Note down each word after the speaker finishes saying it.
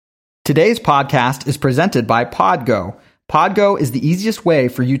Today's podcast is presented by Podgo. Podgo is the easiest way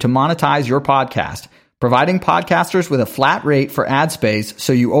for you to monetize your podcast, providing podcasters with a flat rate for ad space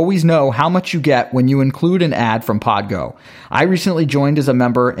so you always know how much you get when you include an ad from Podgo. I recently joined as a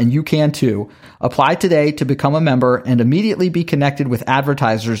member, and you can too. Apply today to become a member and immediately be connected with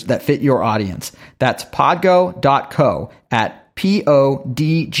advertisers that fit your audience. That's podgo.co at podgo.co.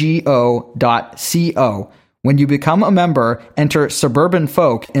 When you become a member, enter Suburban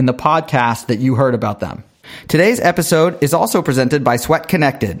Folk in the podcast that you heard about them. Today's episode is also presented by Sweat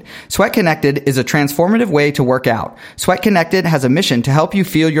Connected. Sweat Connected is a transformative way to work out. Sweat Connected has a mission to help you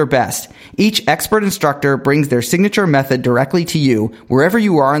feel your best. Each expert instructor brings their signature method directly to you wherever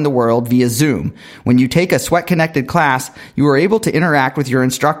you are in the world via Zoom. When you take a Sweat Connected class, you are able to interact with your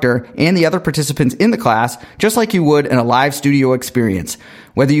instructor and the other participants in the class just like you would in a live studio experience.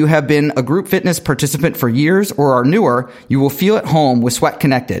 Whether you have been a group fitness participant for years or are newer, you will feel at home with Sweat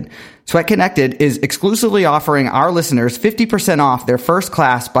Connected. Sweat Connected is exclusively offering our listeners 50% off their first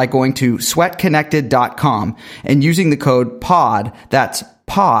class by going to sweatconnected.com and using the code POD, that's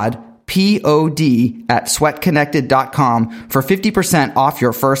POD, P-O-D, at sweatconnected.com for 50% off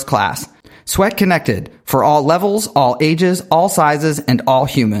your first class. Sweat Connected, for all levels, all ages, all sizes, and all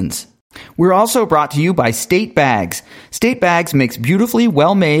humans. We're also brought to you by State Bags. State Bags makes beautifully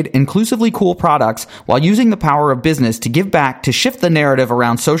well-made, inclusively cool products while using the power of business to give back to shift the narrative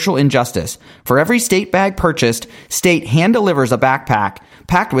around social injustice. For every State Bag purchased, State hand delivers a backpack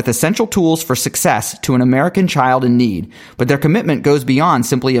packed with essential tools for success to an American child in need. But their commitment goes beyond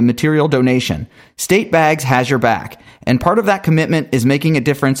simply a material donation. State Bags has your back, and part of that commitment is making a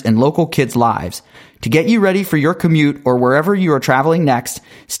difference in local kids' lives. To get you ready for your commute or wherever you are traveling next,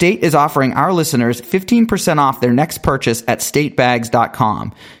 State is offering our listeners 15% off their next purchase at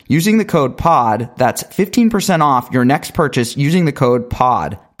statebags.com. Using the code POD, that's 15% off your next purchase using the code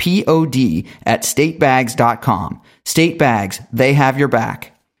POD, P-O-D, at statebags.com. State Bags, they have your back.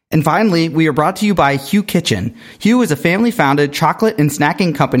 And finally, we are brought to you by Hu Kitchen. Hu is a family-founded chocolate and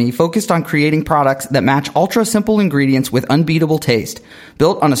snacking company focused on creating products that match ultra-simple ingredients with unbeatable taste.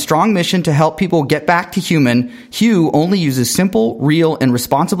 Built on a strong mission to help people get back to human, Hu only uses simple, real, and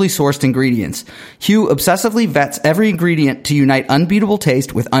responsibly sourced ingredients. Hu obsessively vets every ingredient to unite unbeatable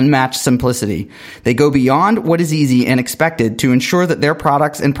taste with unmatched simplicity. They go beyond what is easy and expected to ensure that their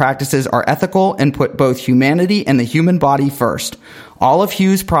products and practices are ethical and put both humanity and the human body first. All of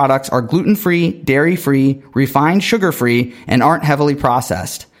Hu's products are gluten-free, dairy-free, refined sugar-free, and aren't heavily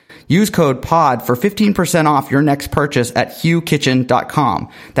processed. Use code POD for 15% off your next purchase at HuKitchen.com.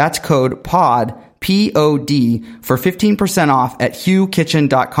 That's code POD, P-O-D, for 15% off at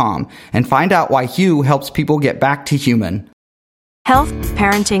HuKitchen.com. And find out why Hu helps people get back to human. Health,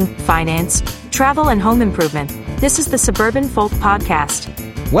 parenting, finance, travel, and home improvement. This is the Suburban Folk Podcast.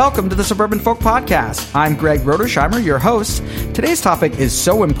 Welcome to the Suburban Folk Podcast. I'm Greg Rodersheimer, your host. Today's topic is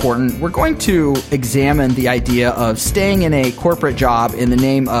so important. We're going to examine the idea of staying in a corporate job in the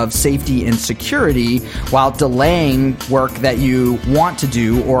name of safety and security while delaying work that you want to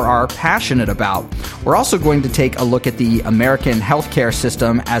do or are passionate about. We're also going to take a look at the American healthcare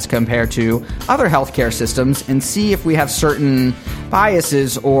system as compared to other healthcare systems and see if we have certain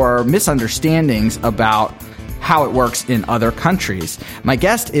biases or misunderstandings about how it works in other countries. My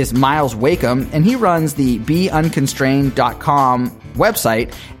guest is Miles Wakeham, and he runs the BeUnconstrained.com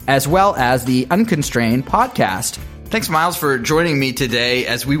website as well as the Unconstrained podcast. Thanks, Miles, for joining me today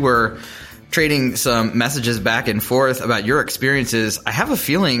as we were trading some messages back and forth about your experiences. I have a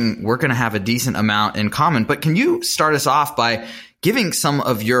feeling we're going to have a decent amount in common, but can you start us off by giving some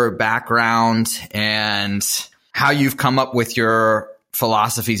of your background and how you've come up with your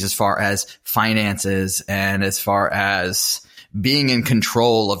philosophies as far as finances and as far as being in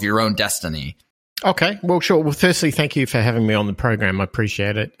control of your own destiny? Okay, well, sure. Well, firstly, thank you for having me on the program. I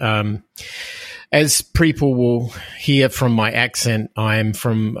appreciate it. As people will hear from my accent, I am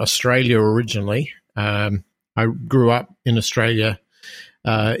from Australia originally. I grew up in Australia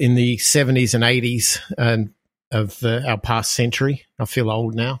in the 70s and 80s of our past century. I feel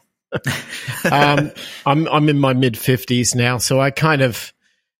old now. I'm in my mid-50s now, so I kind of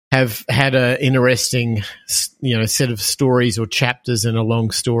have had an interesting, set of stories or chapters in a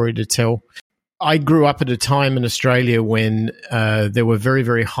long story to tell. I grew up at a time in Australia when there were very,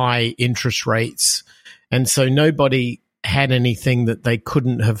 very high interest rates, and so nobody had anything that they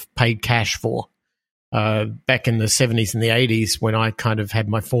couldn't have paid cash for. Back in the 70s and the 80s, when I kind of had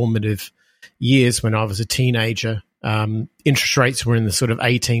my formative years when I was a teenager, interest rates were in the sort of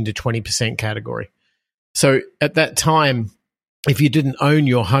 18 to 20% category. So at that time, if you didn't own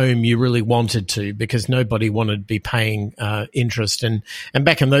your home, you really wanted to, because nobody wanted to be paying interest. And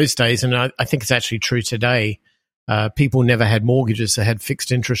back in those days, and I think it's actually true today, people never had mortgages. They had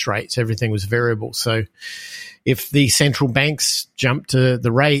fixed interest rates. Everything was variable. So if the central banks jumped to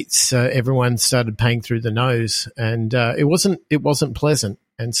the rates, everyone started paying through the nose, and it wasn't pleasant.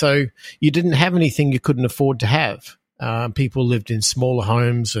 And so you didn't have anything you couldn't afford to have. People lived in smaller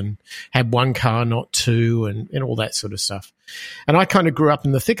homes and had one car, not two, and all that sort of stuff. And I kind of grew up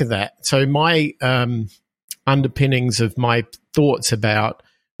in the thick of that. So my underpinnings of my thoughts about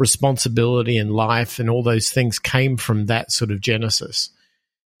responsibility in life and all those things came from that sort of genesis.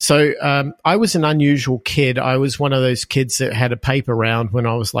 So I was an unusual kid. I was one of those kids that had a paper round when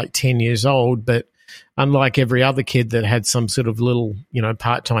I was like 10 years old, but unlike every other kid that had some sort of little,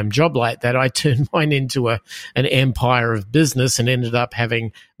 part-time job like that, I turned mine into an empire of business and ended up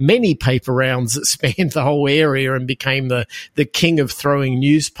having many paper rounds that spanned the whole area and became the king of throwing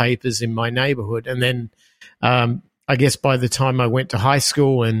newspapers in my neighborhood. And then I guess by the time I went to high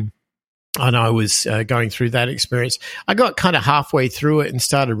school and I was going through that experience, I got kind of halfway through it and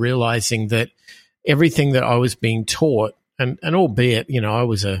started realizing that everything that I was being taught, and albeit, I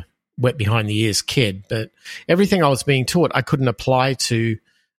was a wet behind the ears kid, but everything I was being taught, I couldn't apply to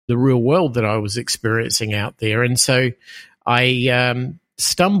the real world that I was experiencing out there. And so I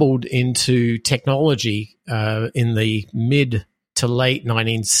stumbled into technology in the mid to late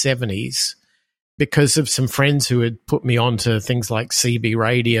 1970s because of some friends who had put me onto things like CB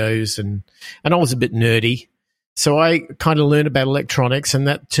radios, and I was a bit nerdy. So I kind of learned about electronics, and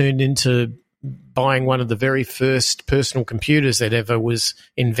that turned into buying one of the very first personal computers that ever was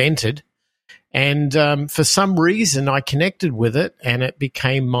invented. And for some reason, I connected with it, and it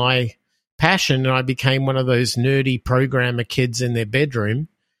became my passion, and I became one of those nerdy programmer kids in their bedroom.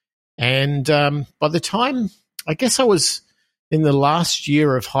 And by the time, I guess I was in the last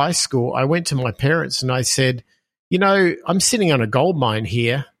year of high school, I went to my parents and I said, I'm sitting on a gold mine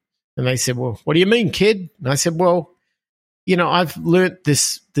here. And they said, well, what do you mean, kid? And I said, well, I've learnt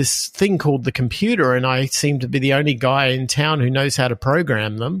this thing called the computer, and I seem to be the only guy in town who knows how to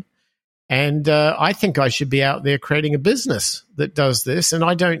program them. And I think I should be out there creating a business that does this, and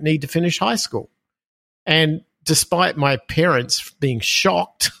I don't need to finish high school. And despite my parents being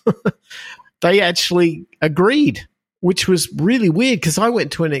shocked, they actually agreed, which was really weird because I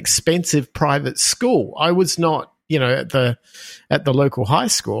went to an expensive private school. I was not, at the local high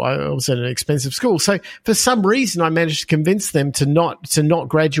school. I was at an expensive school. So for some reason, I managed to convince them to not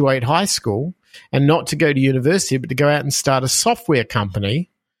graduate high school and not to go to university, but to go out and start a software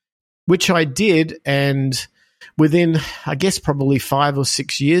company, which I did. And within, I guess, probably 5 or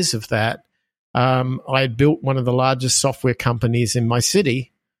 6 years of that, I had built one of the largest software companies in my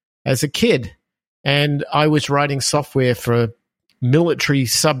city as a kid. And I was writing software for military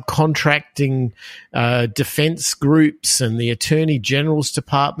subcontracting defense groups and the Attorney General's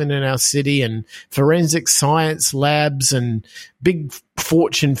Department in our city and forensic science labs and big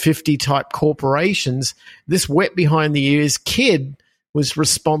Fortune 50 type corporations. This wet behind the ears kid was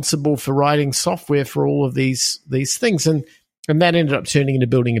responsible for writing software for all of these things. And that ended up turning into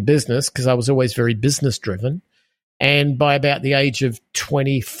building a business because I was always very business driven. And by about the age of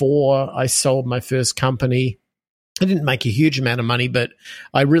 24, I sold my first company. I didn't make a huge amount of money, but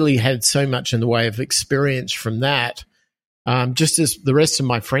I really had so much in the way of experience from that. Just as the rest of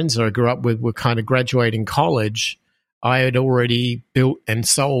my friends that I grew up with were kind of graduating college, I had already built and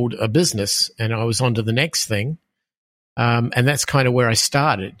sold a business, and I was on to the next thing. And that's kind of where I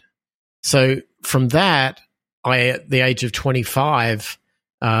started. So from that, I, at the age of 25,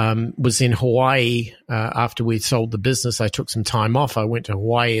 was in Hawaii after we'd sold the business. I took some time off. I went to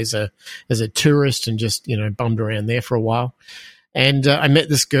Hawaii as a tourist and just, bummed around there for a while. And I met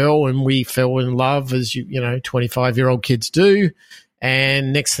this girl and we fell in love as 25-year-old kids do.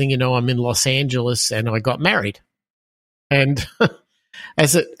 And next thing you know, I'm in Los Angeles and I got married. And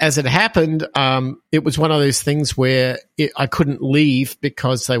as it happened, it was one of those things where I couldn't leave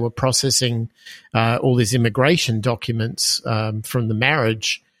because they were processing all these immigration documents from the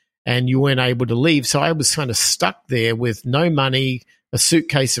marriage, and you weren't able to leave. So I was kind of stuck there with no money, a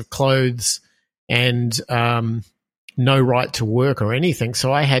suitcase of clothes, and no right to work or anything.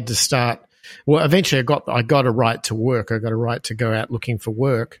 So I had to start. Well, eventually I got a right to work. I got a right to go out looking for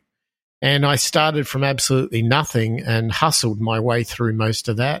work. And I started from absolutely nothing and hustled my way through most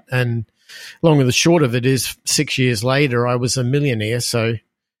of that. And long and the short of it is 6 years later, I was a millionaire. So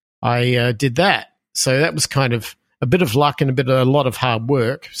I did that. So that was kind of a bit of luck and a lot of hard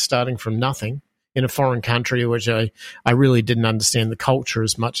work, starting from nothing in a foreign country, which I really didn't understand the culture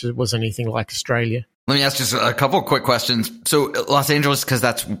as much as it was anything like Australia. Let me ask just a couple of quick questions. So Los Angeles, because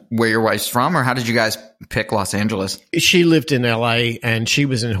that's where your wife's from, or how did you guys pick Los Angeles? She lived in LA and she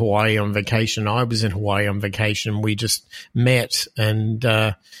was in Hawaii on vacation. I was in Hawaii on vacation. We just met and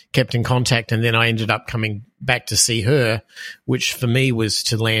kept in contact. And then I ended up coming back to see her, which for me was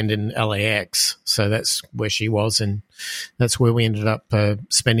to land in LAX. So that's where she was. And that's where we ended up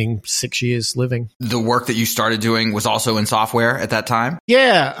spending 6 years living. The work that you started doing was also in software at that time?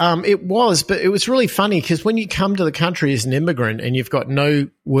 Yeah, it was. But it was really funny because when you come to the country as an immigrant and you've got no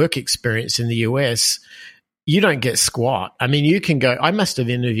work experience in the US, you don't get squat. I mean, you can go, I must have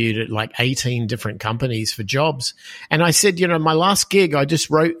interviewed at like 18 different companies for jobs. And I said, my last gig, I just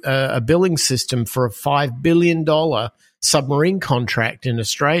wrote a billing system for a $5 billion submarine contract in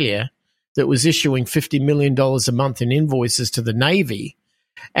Australia that was issuing $50 million a month in invoices to the Navy.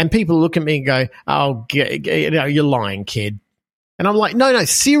 And people look at me and go, oh, you're lying, kid. And I'm like, no,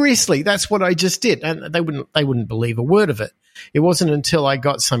 seriously, that's what I just did. And they wouldn't believe a word of it. It wasn't until I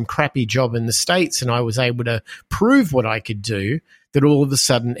got some crappy job in the States and I was able to prove what I could do that all of a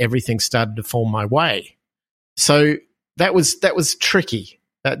sudden everything started to fall my way. So that was tricky.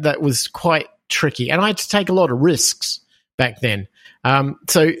 That was quite tricky. And I had to take a lot of risks back then.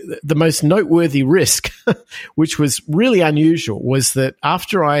 So the most noteworthy risk, which was really unusual, was that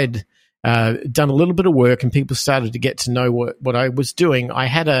after I'd done a little bit of work and people started to get to know what I was doing, I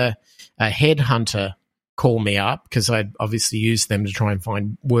had a headhunter call me up because I'd obviously used them to try and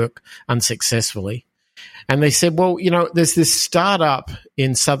find work unsuccessfully. And they said, well, there's this startup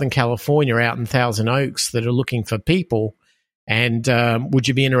in Southern California out in Thousand Oaks that are looking for people. And would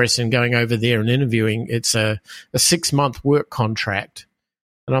you be interested in going over there and interviewing? It's a 6-month work contract.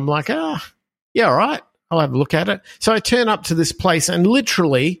 And I'm like, yeah, all right. I'll have a look at it. So I turn up to this place and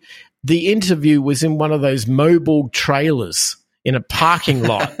literally the interview was in one of those mobile trailers in a parking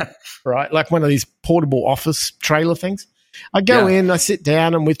lot, right? Like one of these portable office trailer things. I go in, I sit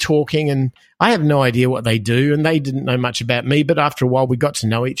down and we're talking and I have no idea what they do and they didn't know much about me. But after a while we got to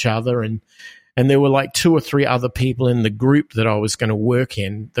know each other and there were like 2 or 3 other people in the group that I was going to work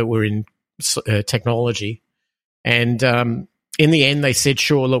in that were in technology. And in the end they said,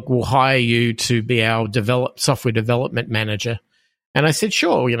 sure, look, we'll hire you to be our software development manager. And I said,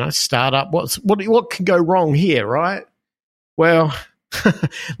 sure, startup, what can go wrong here, right? Well,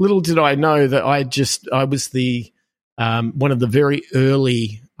 little did I know that I was the one of the very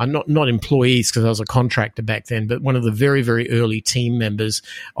early, not employees because I was a contractor back then, but one of the very, very early team members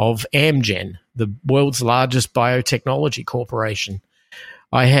of Amgen, the world's largest biotechnology corporation.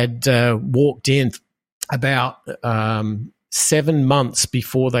 I had walked in about 7 months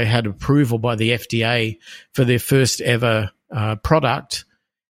before they had approval by the FDA for their first ever product.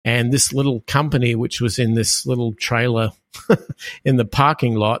 And this little company, which was in this little trailer in the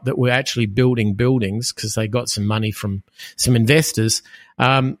parking lot that were actually building buildings because they got some money from some investors,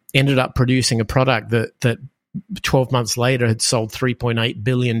 ended up producing a product that 12 months later had sold $3.8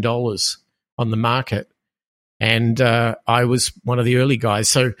 billion on the market. And I was one of the early guys.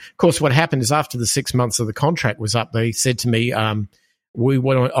 So, of course, what happened is after the 6 months of the contract was up, they said to me, we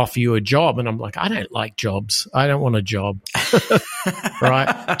want to offer you a job. And I'm like, I don't like jobs. I don't want a job.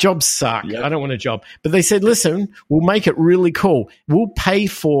 Right? Jobs suck. Yep. I don't want a job. But they said, listen, we'll make it really cool. We'll pay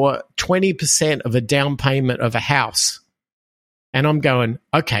for 20% of a down payment of a house. And I'm going,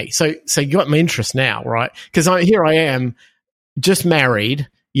 okay, so you got my interest now, right? Because here I am, just married,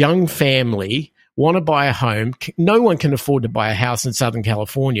 young family, want to buy a home. No one can afford to buy a house in Southern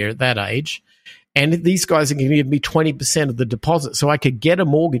California at that age. And these guys are going to give me 20% of the deposit so I could get a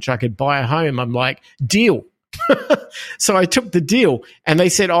mortgage, I could buy a home. I'm like, deal. So I took the deal and they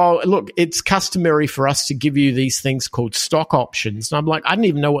said, oh, look, it's customary for us to give you these things called stock options. And I'm like, I don't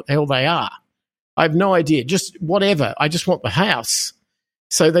even know what the hell they are. I have no idea. Just whatever. I just want the house.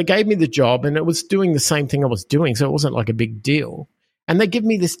 So they gave me the job and it was doing the same thing I was doing. So it wasn't like a big deal. And they give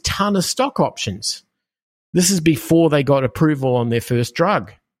me this ton of stock options. This is before they got approval on their first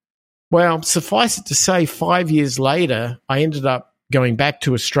drug. Well, suffice it to say, 5 years later, I ended up going back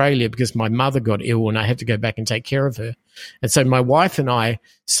to Australia because my mother got ill and I had to go back and take care of her. And so my wife and I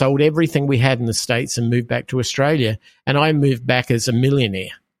sold everything we had in the States and moved back to Australia. And I moved back as a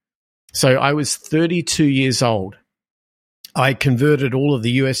millionaire. So I was 32 years old. I converted all of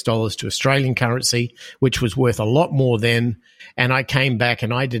the US dollars to Australian currency, which was worth a lot more then. And I came back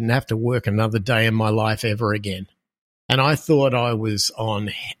and I didn't have to work another day in my life ever again. And I thought I was on,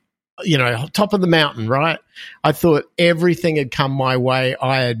 top of the mountain, right? I thought everything had come my way.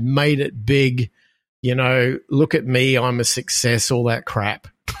 I had made it big. Look at me. I'm a success, all that crap.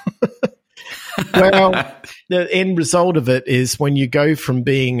 Well, the end result of it is when you go from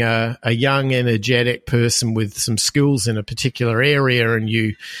being a young, energetic person with some skills in a particular area, and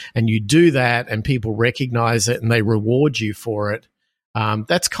you do that, and people recognize it and they reward you for it.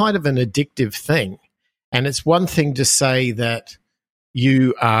 That's kind of an addictive thing. And it's one thing to say that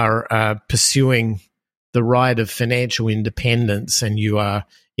you are pursuing the right of financial independence, and you are,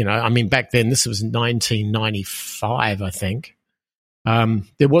 I mean, back then, this was 1995, I think.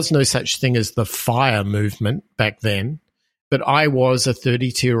 There was no such thing as the FIRE movement back then, but I was a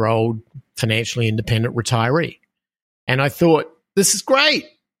 32-year-old financially independent retiree. And I thought, this is great.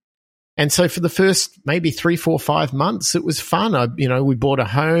 And so for the first maybe 3, 4, 5 months, it was fun. We bought a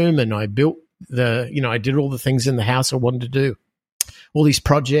home, and I built I did all the things in the house I wanted to do, all these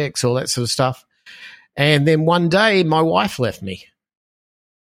projects, all that sort of stuff. And then one day my wife left me,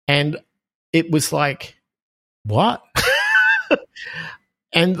 and it was like, what?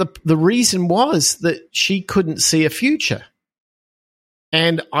 And the reason was that she couldn't see a future.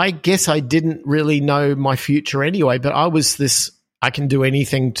 And I guess I didn't really know my future anyway, but I was this I can do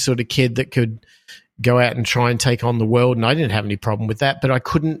anything sort of kid that could go out and try and take on the world, and I didn't have any problem with that, but I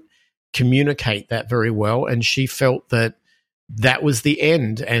couldn't communicate that very well, and she felt that was the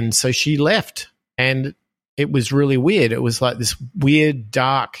end, and so she left, and it was really weird. It was like this weird,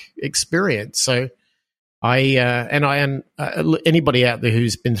 dark experience. So anybody out there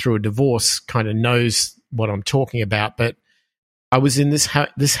who's been through a divorce kind of knows what I'm talking about. But I was in this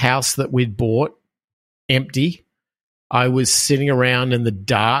house that we'd bought, empty. I was sitting around in the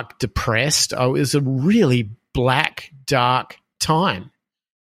dark, depressed. It was a really black, dark time.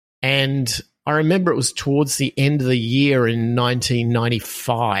 And I remember it was towards the end of the year in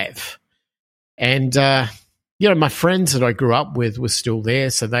 1995. And, my friends that I grew up with were still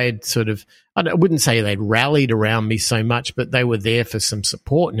there. So they had sort of, I wouldn't say they'd rallied around me so much, but they were there for some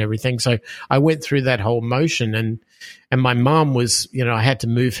support and everything. So I went through that whole motion, and my mum was, I had to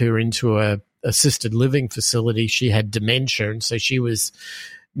move her into a assisted living facility. She had dementia, and so she was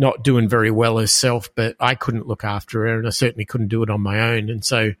not doing very well herself, but I couldn't look after her, and I certainly couldn't do it on my own. And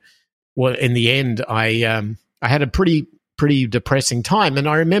so, well, in the end, I had a pretty depressing time. And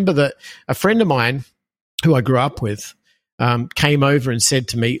I remember that a friend of mine who I grew up with came over and said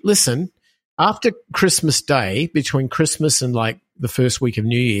to me, listen, after Christmas Day, between Christmas and like the first week of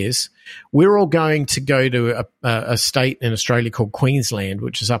New Year's, we're all going to go to a state in Australia called Queensland,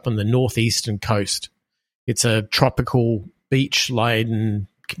 which is up on the northeastern coast. It's a tropical beach-laden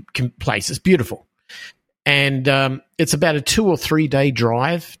place. It's beautiful. And it's about a 2 or 3 day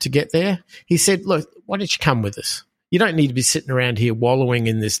drive to get there. He said, look, why don't you come with us? You don't need to be sitting around here wallowing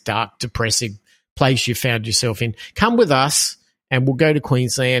in this dark, depressing place you found yourself in. Come with us, and we'll go to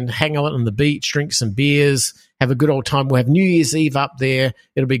Queensland, hang out on the beach, drink some beers, have a good old time. We'll have New Year's Eve up there.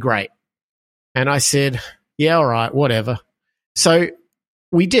 It'll be great. And I said, yeah, all right, whatever. So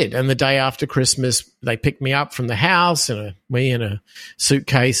we did. And the day after Christmas, they picked me up from the house, and me in a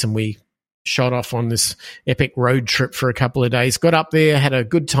suitcase, and we shot off on this epic road trip for a couple of days. Got up there, had a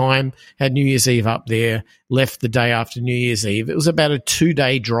good time, had New Year's Eve up there, left the day after New Year's Eve. It was about a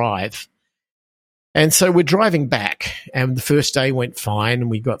 2-day drive. And so we're driving back, and the first day went fine,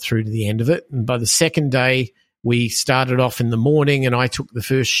 and we got through to the end of it. And by the second day, we started off in the morning, and I took the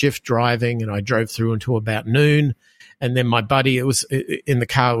first shift driving, and I drove through until about noon. And then my buddy, it was in the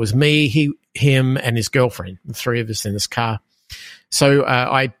car, it was me, him, and his girlfriend, the three of us in this car.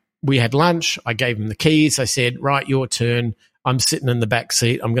 So we had lunch. I gave him the keys. I said, right, your turn. I'm sitting in the back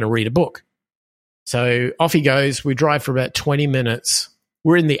seat. I'm going to read a book. So off he goes. We drive for about 20 minutes.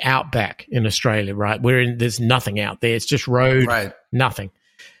 We're in the outback in Australia, right? There's nothing out there. It's just road, right. Nothing.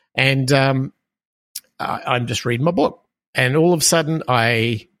 And I'm just reading my book. And all of a sudden,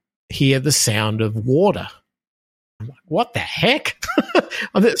 I hear the sound of water. I'm like, what the heck?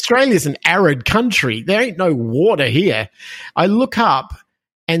 Australia's an arid country. There ain't no water here. I look up,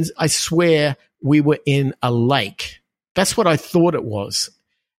 and I swear we were in a lake. That's what I thought it was.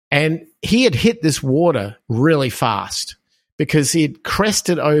 And he had hit this water really fast, because he had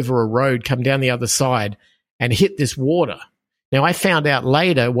crested over a road, come down the other side, and hit this water. Now, I found out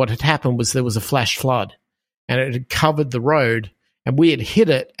later what had happened was there was a flash flood, and it had covered the road, and we had hit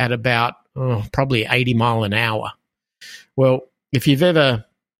it at about probably 80 mile an hour. Well, if you've ever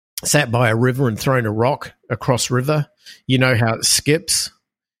sat by a river and thrown a rock across river, you know how it skips.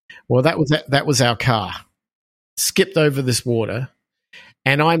 Well, that was our car. Skipped over this water.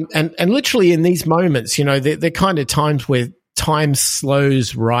 And literally in these moments, they're kind of times where time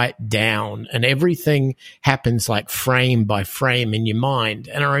slows right down, and everything happens like frame by frame in your mind.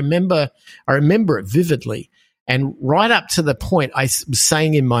 And I remember it vividly. And right up to the point I was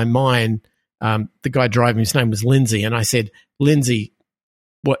saying in my mind, the guy driving, his name was Lindsay, and I said, Lindsay,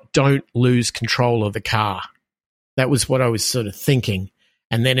 don't lose control of the car. That was what I was sort of thinking.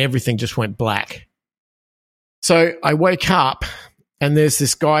 And then everything just went black. So I woke up, and there's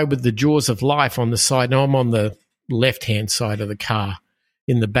this guy with the jaws of life on the side. Now I'm on the left-hand side of the car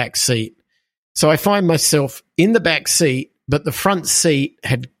in the back seat. So I find myself in the back seat, but the front seat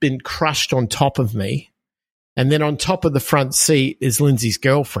had been crushed on top of me. And then on top of the front seat is Lindsay's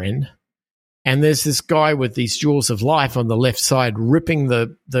girlfriend. And there's this guy with these jaws of life on the left side ripping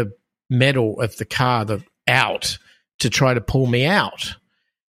the metal of the car out to try to pull me out.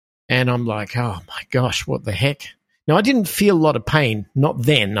 And I'm like, oh, my gosh, what the heck? Now, I didn't feel a lot of pain. Not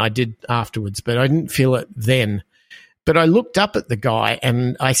then. I did afterwards, but I didn't feel it then. But I looked up at the guy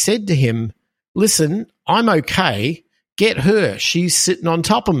and I said to him, listen, I'm okay. Get her. She's sitting on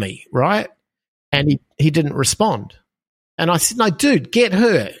top of me, right? And he didn't respond. And I said, no, dude, get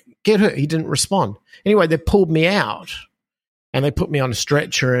her. Get her. He didn't respond. Anyway, they pulled me out and they put me on a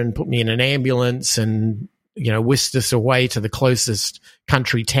stretcher and put me in an ambulance and, whisked us away to the closest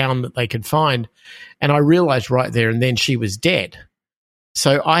country town that they could find. And I realized right there and then she was dead.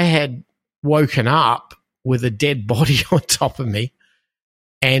 So I had woken up with a dead body on top of me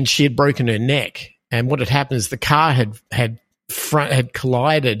and she had broken her neck. And what had happened is the car had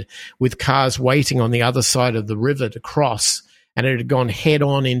collided with cars waiting on the other side of the river to cross, and it had gone head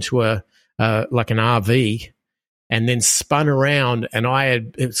on into like an RV and then spun around, and I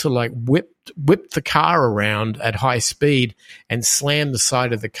had sort of like whipped the car around at high speed and slammed the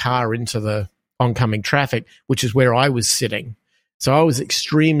side of the car into the oncoming traffic, which is where I was sitting. So I was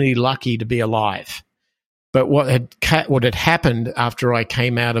extremely lucky to be alive. But what had happened after I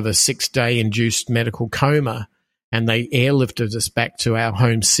came out of a 6-day induced medical coma and they airlifted us back to our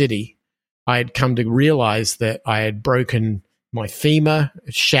home city, I had come to realize that I had broken my femur,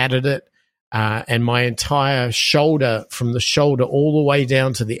 shattered it, and my entire shoulder, from the shoulder all the way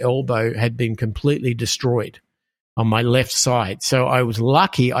down to the elbow, had been completely destroyed on my left side. So I was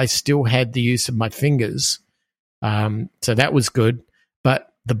lucky I still had the use of my fingers. So that was good,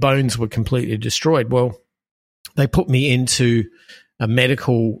 but the bones were completely destroyed. Well, they put me into a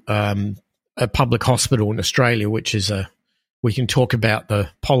medical, a public hospital in Australia, which is we can talk about the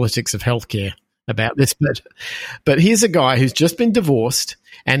politics of healthcare about this, but here's a guy who's just been divorced,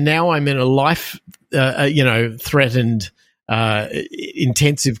 and now I'm in a life, threatened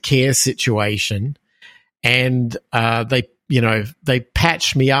intensive care situation, and they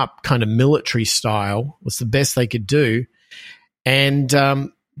patched me up kind of military style. Was the best they could do, and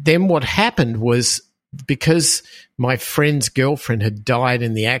then what happened was, because my friend's girlfriend had died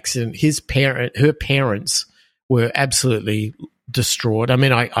in the accident, her parents were absolutely distraught. I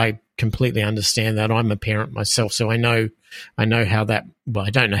mean, I completely understand that. I'm a parent myself, so I know how that. Well, I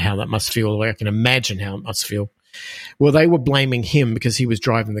don't know how that must feel. I can imagine how it must feel. Well, they were blaming him because he was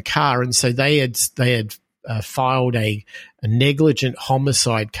driving the car, and so they had filed a negligent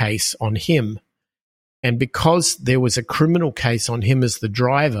homicide case on him, and because there was a criminal case on him as the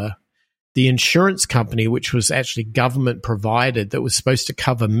driver, the insurance company, which was actually government provided, that was supposed to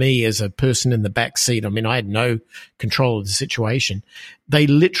cover me as a person in the back seat. I mean, I had no control of the situation. They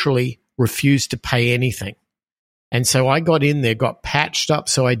literally refused to pay anything. And so I got in there, got patched up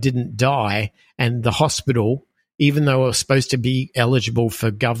so I didn't die. And the hospital, even though I was supposed to be eligible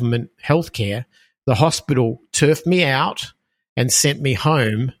for government health care, the hospital turfed me out and sent me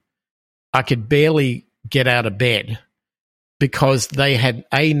home. I could barely get out of bed, because they had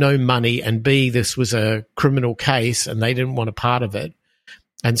A, no money, and B, this was a criminal case and they didn't want a part of it.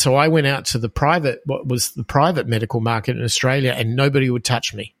 And so I went out to what was the private medical market in Australia, and nobody would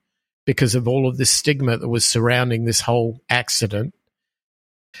touch me because of all of this stigma that was surrounding this whole accident.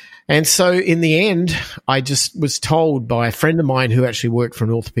 And so in the end, I just was told by a friend of mine who actually worked for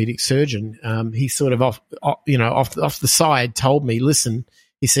an orthopedic surgeon. He sort of off the side told me, listen,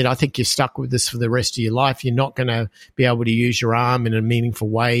 he said, I think you're stuck with this for the rest of your life. You're not going to be able to use your arm in a meaningful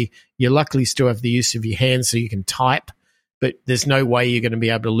way. You luckily still have the use of your hands so you can type, but there's no way you're going to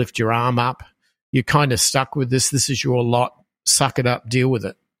be able to lift your arm up. You're kind of stuck with this. This is your lot. Suck it up. Deal with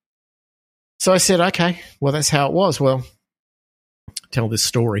it. So I said, okay, well, that's how it was. Well, tell this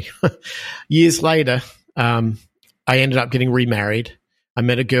story. Years later, I ended up getting remarried. I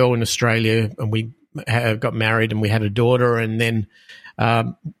met a girl in Australia, and we got married, and we had a daughter, and then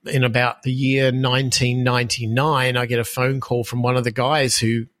in about the year 1999, I get a phone call from one of the guys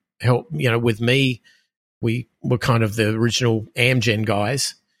who helped, with me. We were kind of the original Amgen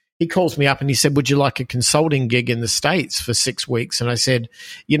guys. He calls me up and he said, would you like a consulting gig in the States for 6 weeks? And I said,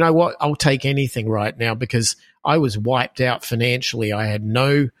 you know what? I'll take anything right now, because I was wiped out financially. I had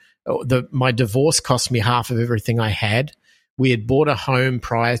my divorce cost me half of everything I had. We had bought a home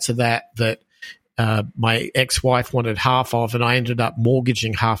prior to that my ex-wife wanted half of, and I ended up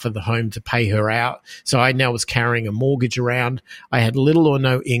mortgaging half of the home to pay her out. So I now was carrying a mortgage around. I had little or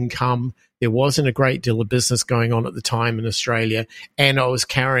no income. There wasn't a great deal of business going on at the time in Australia, and I was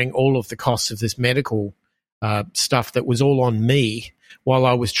carrying all of the costs of this medical stuff that was all on me while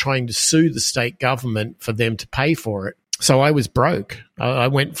I was trying to sue the state government for them to pay for it. So I was broke. I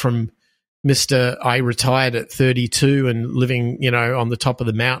went from I retired at 32 and living, on the top of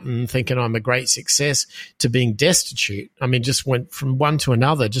the mountain thinking I'm a great success, to being destitute. I mean, just went from one to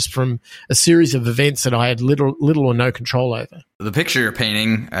another, just from a series of events that I had little or no control over. The picture you're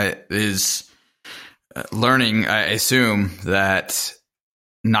painting is learning, I assume, that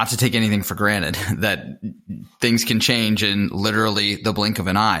not to take anything for granted, that things can change in literally the blink of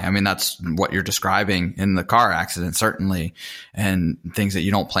an eye. I mean, that's what you're describing in the car accident, certainly, and things that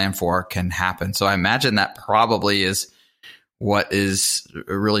you don't plan for can happen. So I imagine that probably is what is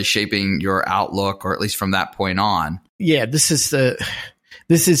really shaping your outlook, or at least from that point on. Yeah, this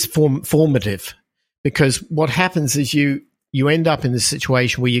is formative, because what happens is you end up in this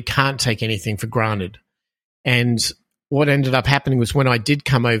situation where you can't take anything for granted. And what ended up happening was, when I did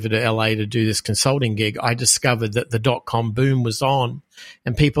come over to LA to do this consulting gig, I discovered that the .com boom was on,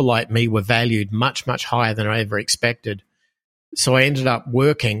 and people like me were valued much, much higher than I ever expected. So I ended up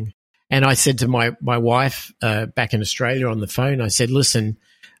working, and I said to my wife back in Australia on the phone, I said, listen,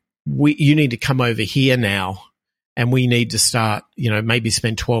 you need to come over here now, and we need to start, maybe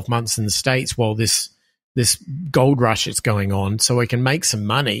spend 12 months in the States while this gold rush is going on, so we can make some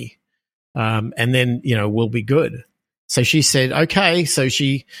money, and then, we'll be good. So she said, okay. So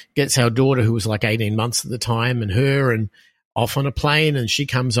she gets our daughter, who was like 18 months at the time, and off on a plane, and she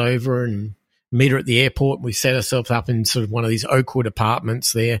comes over and meet her at the airport. We set ourselves up in sort of one of these Oakwood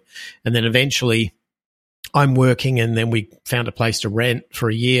apartments there. And then eventually I'm working, and then we found a place to rent for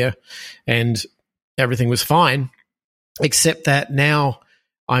a year, and everything was fine, except that now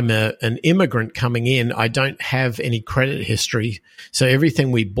I'm an immigrant coming in. I don't have any credit history. So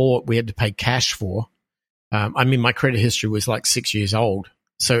everything we bought, we had to pay cash for. My credit history was like 6 years old,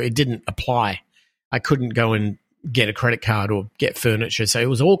 so it didn't apply. I couldn't go and get a credit card or get furniture, so it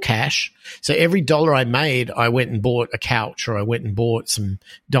was all cash. So every dollar I made, I went and bought a couch, or I went and bought some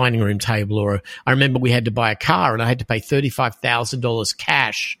dining room table, or I remember we had to buy a car, and I had to pay $35,000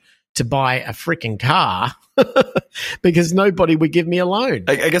 cash to buy a freaking car because nobody would give me a loan.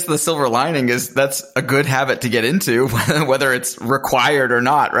 I guess the silver lining is that's a good habit to get into, whether it's required or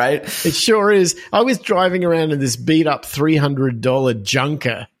not, right? It sure is. I was driving around in this beat up $300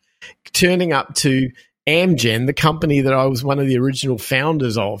 junker, turning up to Amgen, the company that I was one of the original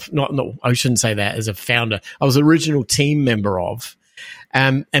founders of. No, I shouldn't say that as a founder. I was an original team member of,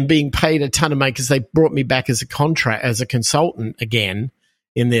 and being paid a ton of money because they brought me back as a consultant again.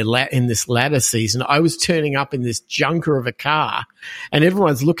 In this latter season, I was turning up in this junker of a car, and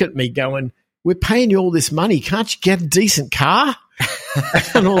everyone's looking at me going, we're paying you all this money. Can't you get a decent car?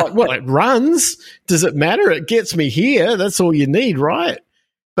 And I'm like, well, it runs. Does it matter? It gets me here. That's all you need, right?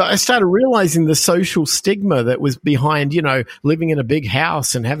 But I started realizing the social stigma that was behind, living in a big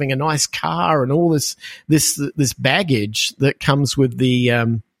house and having a nice car and all this baggage that comes with the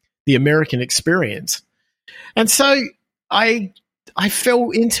American experience. And so I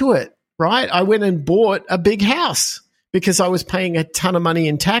fell into it, right? I went and bought a big house because I was paying a ton of money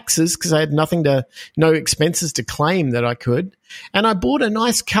in taxes because I had no expenses to claim that I could. And I bought a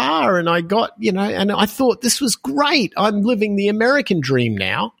nice car, and I got, and I thought this was great. I'm living the American dream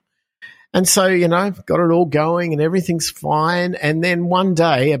now. And so, got it all going and everything's fine. And then one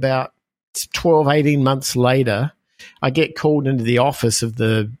day, about 12, 18 months later, I get called into the office of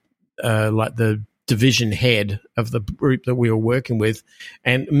the division head of the group that we were working with,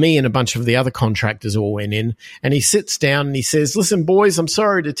 and me and a bunch of the other contractors all went in, and he sits down and he says, listen, boys, I'm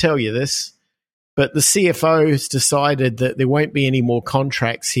sorry to tell you this, but the CFO has decided that there won't be any more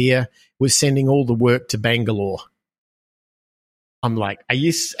contracts here. We're sending all the work to Bangalore. I'm like, are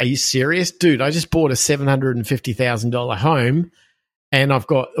you serious? Dude, I just bought a $750,000 home, and I've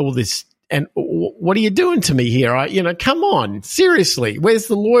got all this, and what are you doing to me here? Come on, seriously, where's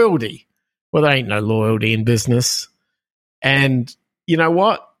the loyalty? Well, there ain't no loyalty in business. And you know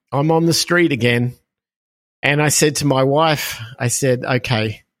what? I'm on the street again. And I said to my wife,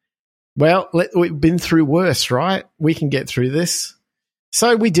 okay, well, we've been through worse, right? We can get through this.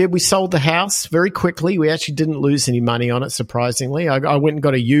 So we did. We sold the house very quickly. We actually didn't lose any money on it, surprisingly. I went and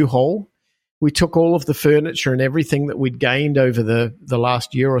got a U-Haul. We took all of the furniture and everything that we'd gained over the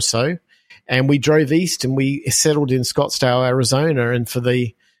last year or so, And we drove east and we settled in Scottsdale, Arizona. And for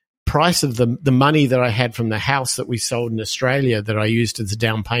the price of the money that I had from the house that we sold in Australia that I used as a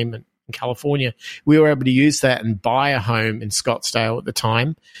down payment in California, we were able to use that and buy a home in Scottsdale at the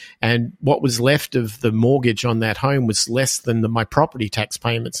time. And what was left of the mortgage on that home was less than my property tax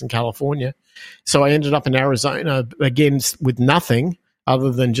payments in California. So I ended up in Arizona again with nothing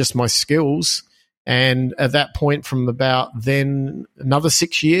other than just my skills. And at that point, from about then another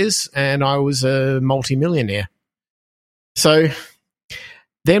 6 years, and I was a multimillionaire. So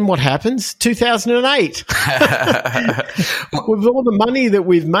then what happens? 2008. With all the money that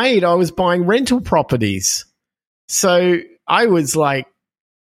we've made, I was buying rental properties. So I was like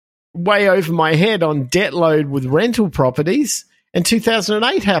way over my head on debt load with rental properties, and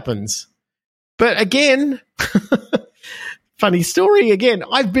 2008 happens. But again, funny story again,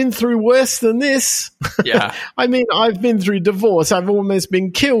 I've been through worse than this. Yeah. I mean, I've been through divorce. I've almost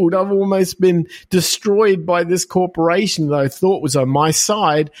been killed. I've almost been destroyed by this corporation that I thought was on my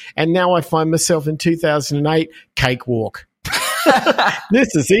side. And now I find myself in 2008, cakewalk.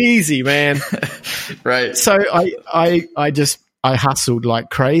 This is easy, man. Right. So I hustled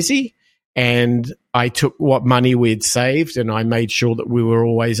like crazy, and I took what money we'd saved and I made sure that we were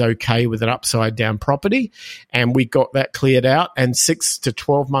always okay with an upside down property, and we got that cleared out. And 6 to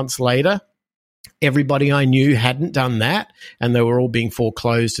 12 months later, everybody I knew hadn't done that, and they were all being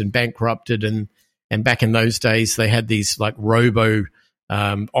foreclosed and bankrupted. And back in those days, they had these like robo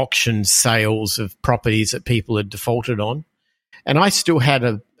auction sales of properties that people had defaulted on. And I still had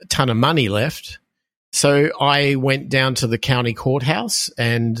a ton of money left. So I went down to the county courthouse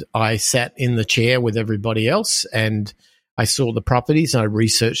and I sat in the chair with everybody else, and I saw the properties and I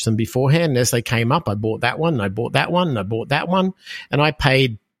researched them beforehand. As they came up, I bought that one, and I bought that one, and I bought that one. And I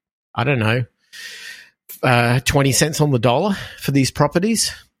paid, I don't know, 20 cents on the dollar for these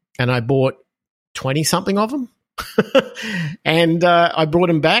properties. And I bought 20-something of them. And I brought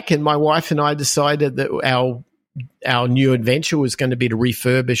them back, and my wife and I decided that our new adventure was going to be to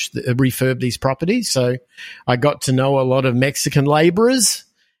refurb these properties. So I got to know a lot of Mexican laborers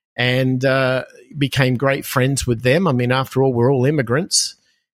and became great friends with them. I mean, after all, we're all immigrants,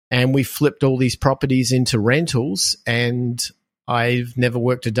 and we flipped all these properties into rentals, and I've never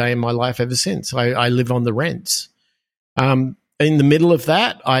worked a day in my life ever since. I live on the rents. In the middle of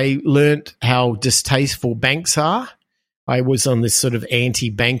that, I learned how distasteful banks are. I was on this sort of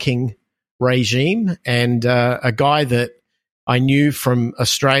anti-banking regime, and a guy that I knew from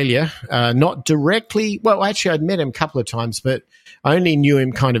Australia, not directly. Well, actually, I'd met him a couple of times, but I only knew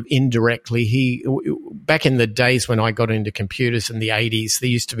him kind of indirectly. Back in the days when I got into computers in the 80s, there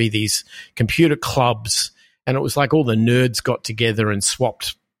used to be these computer clubs, and it was like all the nerds got together and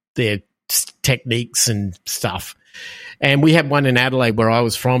swapped their techniques and stuff. And we had one in Adelaide where I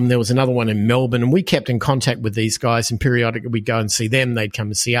was from. There was another one in Melbourne, and we kept in contact with these guys, and periodically we'd go and see them. They'd come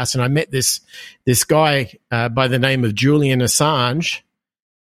and see us. And I met this guy by the name of Julian Assange.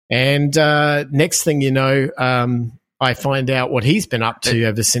 And next thing you know, I find out what he's been up to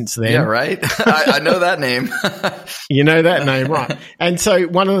ever since then. Yeah, right. I know that name. You know that name, right. And so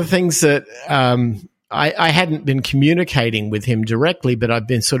one of the things that I hadn't been communicating with him directly, but I've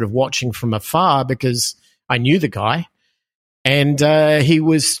been sort of watching from afar because I knew the guy. And he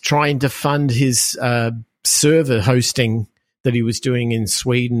was trying to fund his server hosting that he was doing in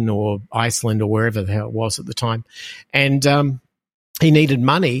Sweden or Iceland or wherever the hell it was at the time. And he needed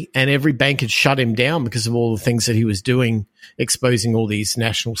money, and every bank had shut him down because of all the things that he was doing, exposing all these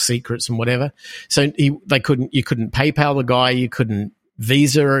national secrets and whatever. So you couldn't PayPal the guy, you couldn't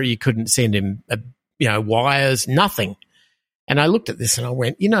Visa, you couldn't send him wires, nothing. And I looked at this and I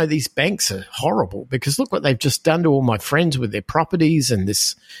went, these banks are horrible, because look what they've just done to all my friends with their properties, and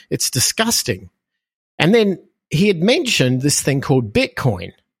it's disgusting. And then he had mentioned this thing called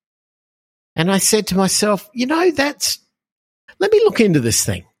Bitcoin. And I said to myself, let me look into this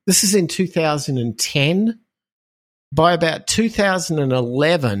thing. This is in 2010. By about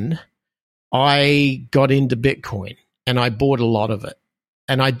 2011, I got into Bitcoin and I bought a lot of it.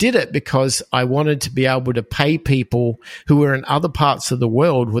 And I did it because I wanted to be able to pay people who were in other parts of the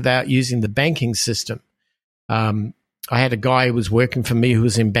world without using the banking system. I had a guy who was working for me who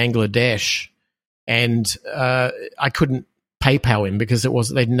was in Bangladesh, and I couldn't PayPal him because they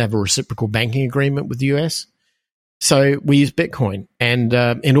didn't have a reciprocal banking agreement with the US. So we used Bitcoin. And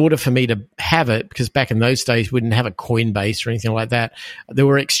in order for me to have it, because back in those days we didn't have a Coinbase or anything like that, there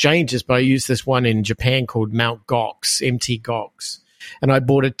were exchanges, but I used this one in Japan called Mt. Gox, MT Gox. And I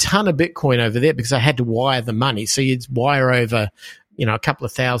bought a ton of Bitcoin over there because I had to wire the money. So you'd wire over, a couple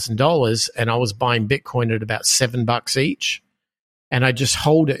of $1,000, and I was buying Bitcoin at about $7 each. and I just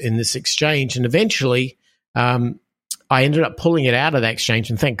hold it in this exchange. And eventually, I ended up pulling it out of that exchange,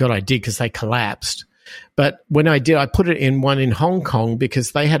 and thank God I did, because they collapsed. But when I did, I put it in one in Hong Kong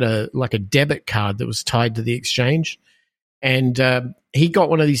because they had a debit card that was tied to the exchange. And he got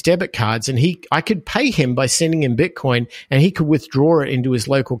one of these debit cards, and I could pay him by sending him Bitcoin, and he could withdraw it into his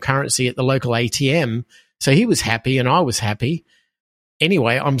local currency at the local ATM. So he was happy and I was happy.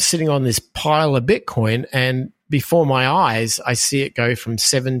 Anyway, I'm sitting on this pile of Bitcoin, and before my eyes, I see it go from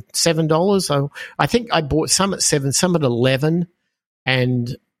 $7. So I think I bought some at $7, some at $11,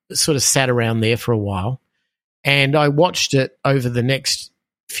 and sort of sat around there for a while. And I watched it over the next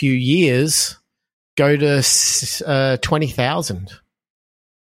few years go to 20,000.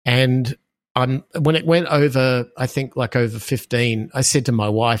 And when it went over, I think like over 15, I said to my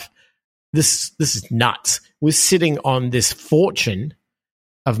wife, this is nuts. We're sitting on this fortune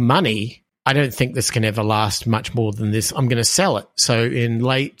of money. I don't think this can ever last much more than this. I'm going to sell it. So in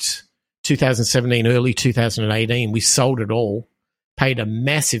late 2017, early 2018, we sold it all, paid a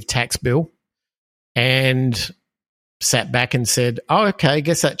massive tax bill, and sat back and said, oh, okay, I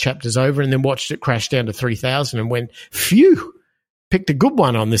guess that chapter's over, and then watched it crash down to 3,000 and went, phew, picked a good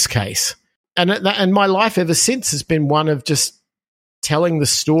one on this case. And my life ever since has been one of just telling the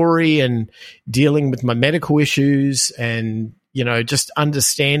story and dealing with my medical issues and, just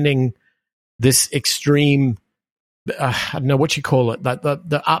understanding this extreme, I don't know what you call it,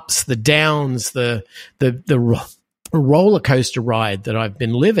 the ups, the downs, the roller coaster ride that I've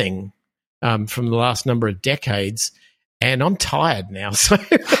been living from the last number of decades. And I'm tired now, so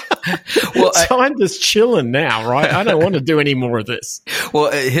I'm just chilling now, right? I don't want to do any more of this.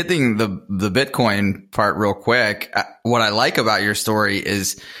 Well, hitting the Bitcoin part real quick, what I like about your story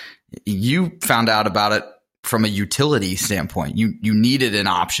is you found out about it from a utility standpoint. You needed an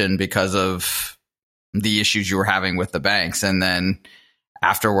option because of the issues you were having with the banks, and then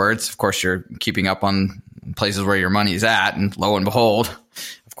afterwards, of course, you're keeping up on places where your money's at, and lo and behold,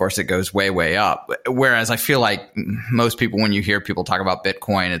 of course, it goes way, way up. Whereas I feel like most people, when you hear people talk about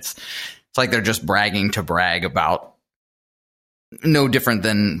Bitcoin, it's like they're just bragging to brag about, no different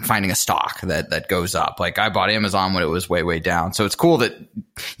than finding a stock that goes up. Like I bought Amazon when it was way, way down. So it's cool that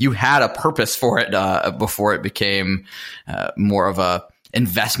you had a purpose for it before it became more of a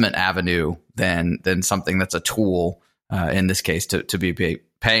investment avenue than something that's a tool, in this case, to be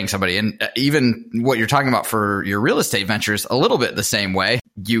paying somebody. And even what you're talking about for your real estate ventures, a little bit the same way.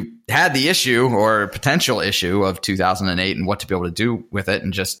 You had the issue or potential issue of 2008 and what to be able to do with it,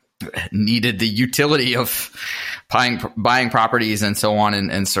 and just needed the utility of buying properties and so on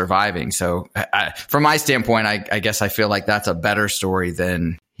and surviving. So from my standpoint, I guess I feel like that's a better story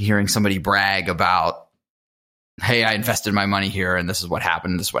than hearing somebody brag about, hey, I invested my money here and this is what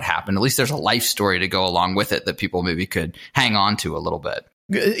happened. This is what happened. At least there's a life story to go along with it that people maybe could hang on to a little bit.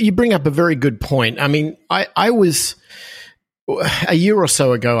 You bring up a very good point. I mean, I was a year or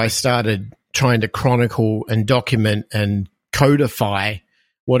so ago, I started trying to chronicle and document and codify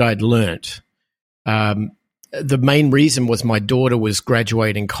what I'd learnt. The main reason was my daughter was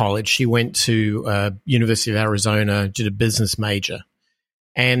graduating college. She went to University of Arizona, did a business major.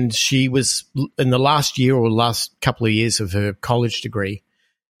 And she was, in the last year or last couple of years of her college degree,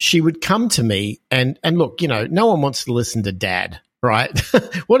 she would come to me and look, no one wants to listen to dad, right?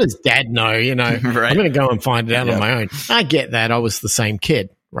 What does dad know? Right. I'm going to go and find it out on my own. I get that. I was the same kid,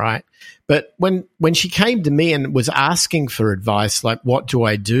 right? But when she came to me and was asking for advice, like, what do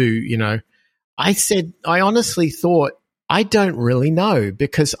I do? I said, I honestly thought, I don't really know,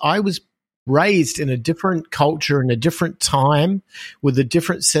 because I was raised in a different culture in a different time with a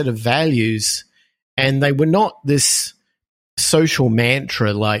different set of values. And they were not this social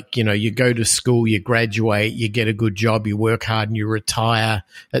mantra like, you go to school, you graduate, you get a good job, you work hard, and you retire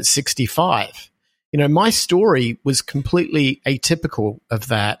at 65. My story was completely atypical of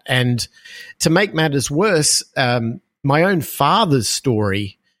that. And to make matters worse, my own father's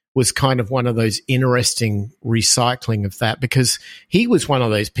story was kind of one of those interesting recycling of that, because he was one of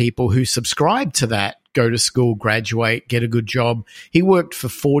those people who subscribed to that, go to school, graduate, get a good job. He worked for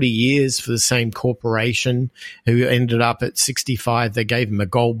 40 years for the same corporation, who ended up at 65. They gave him a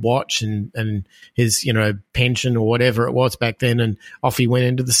gold watch and his, pension or whatever it was back then. And off he went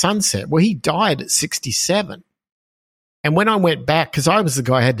into the sunset. Well, he died at 67. And when I went back, because I was the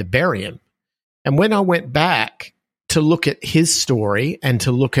guy who had to bury him. And when I went back to look at his story and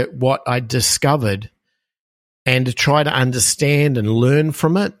to look at what I discovered and to try to understand and learn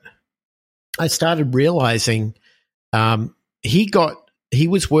from it, I started realizing he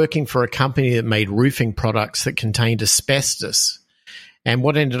was working for a company that made roofing products that contained asbestos. And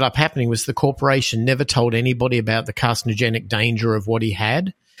what ended up happening was the corporation never told anybody about the carcinogenic danger of what he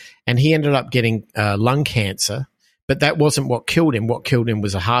had. And he ended up getting lung cancer. But that wasn't what killed him. What killed him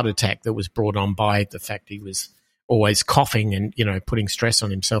was a heart attack that was brought on by the fact he was always coughing and, putting stress on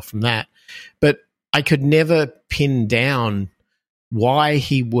himself from that. But I could never pin down why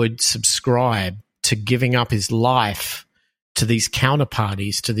he would subscribe to giving up his life to these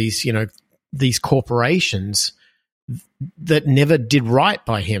counterparties, to these, these corporations that never did right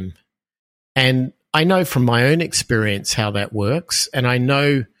by him. And I know from my own experience how that works, and I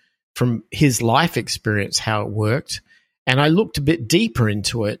know from his life experience how it worked. And I looked a bit deeper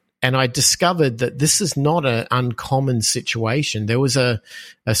into it, and I discovered that this is not an uncommon situation. There was a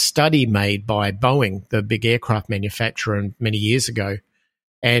study made by Boeing, the big aircraft manufacturer, many years ago.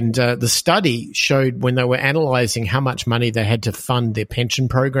 And the study showed when they were analyzing how much money they had to fund their pension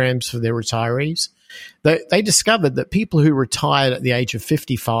programs for their retirees, they discovered that people who retired at the age of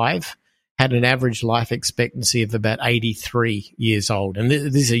 55 had an average life expectancy of about 83 years old. And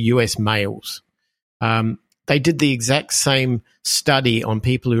these are US males. They did the exact same study on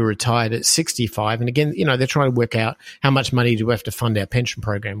people who retired at 65. And again, they're trying to work out how much money do we have to fund our pension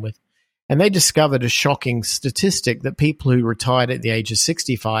program with. And they discovered a shocking statistic that people who retired at the age of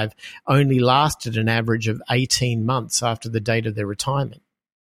 65 only lasted an average of 18 months after the date of their retirement.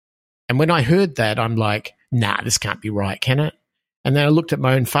 And when I heard that, I'm like, nah, this can't be right, can it? And then I looked at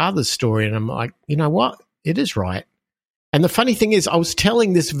my own father's story and I'm like, you know what? It is right. And the funny thing is, I was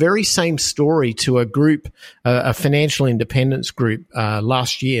telling this very same story to a group, a financial independence group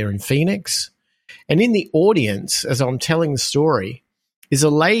last year in Phoenix. And in the audience, as I'm telling the story, is a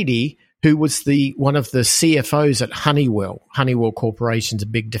lady who was one of the CFOs at Honeywell. Honeywell Corporation's a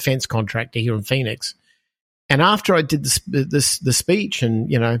big defense contractor here in Phoenix. And after I did the speech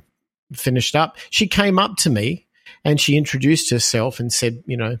and, finished up, she came up to me and she introduced herself and said,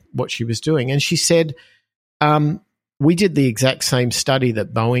 what she was doing. And she said, we did the exact same study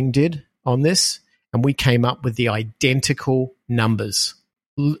that Boeing did on this, and we came up with the identical numbers.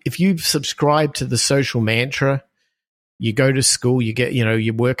 If you subscribe to the social mantra, you go to school, you get,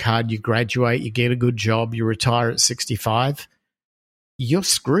 you work hard, you graduate, you get a good job, you retire at 65, you're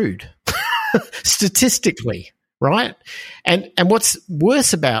screwed statistically, right? And what's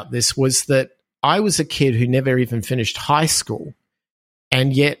worse about this was that I was a kid who never even finished high school,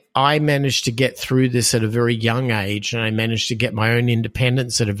 and yet I managed to get through this at a very young age, and I managed to get my own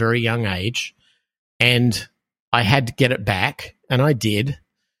independence at a very young age, and I had to get it back, and I did.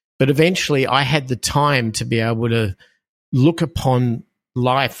 But eventually I had the time to be able to look upon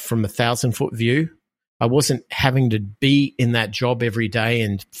life from a 1,000-foot view. I wasn't having to be in that job every day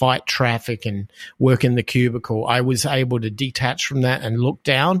and fight traffic and work in the cubicle. I was able to detach from that and look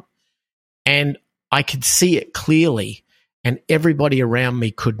down, and I could see it clearly, and everybody around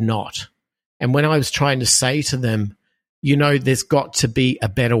me could not. And when I was trying to say to them, there's got to be a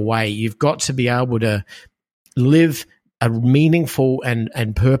better way. You've got to be able to live a meaningful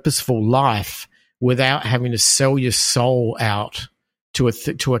and purposeful life without having to sell your soul out to a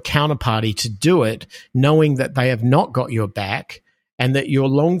counterparty to do it, knowing that they have not got your back and that your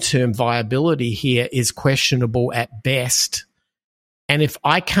long-term viability here is questionable at best. And if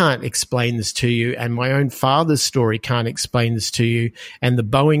I can't explain this to you, and my own father's story can't explain this to you, and the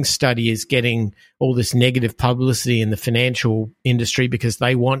Boeing study is getting all this negative publicity in the financial industry because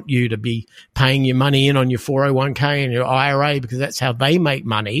they want you to be paying your money in on your 401k and your IRA because that's how they make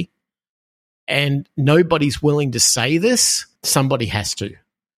money, and nobody's willing to say this, somebody has to.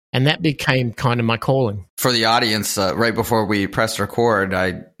 And that became kind of my calling. For the audience, right before we pressed record,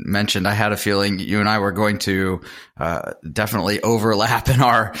 I mentioned I had a feeling you and I were going to definitely overlap in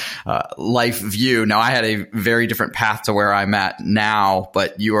our life view. Now, I had a very different path to where I'm at now,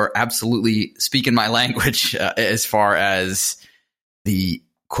 but you are absolutely speaking my language as far as the,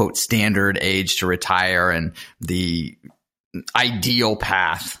 quote, standard age to retire and the ideal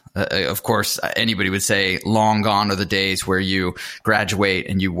path. Of course, anybody would say long gone are the days where you graduate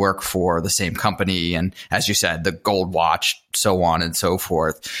and you work for the same company. And as you said, the gold watch, so on and so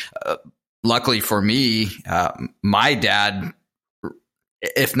forth. Luckily for me, my dad,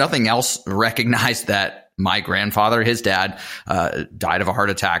 if nothing else, recognized that my grandfather, his dad, died of a heart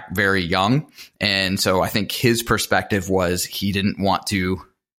attack very young. And so I think his perspective was he didn't want to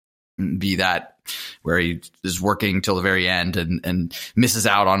be that where he is working till the very end and misses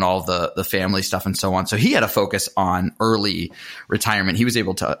out on all the family stuff and so on. So he had a focus on early retirement. He was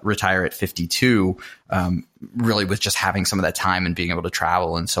able to retire at 52, really with just having some of that time and being able to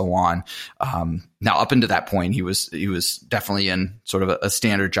travel and so on. Now up into that point, he was definitely in sort of a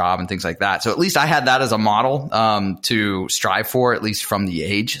standard job and things like that. So at least I had that as a model, to strive for, at least from the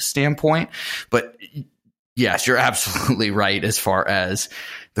age standpoint. But yes, you're absolutely right as far as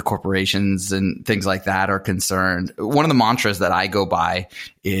the corporations and things like that are concerned. One of the mantras that I go by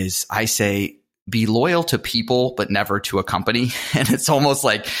is I say, be loyal to people, but never to a company. And it's almost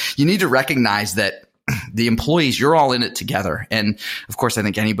like you need to recognize that the employees, you're all in it together. And of course, I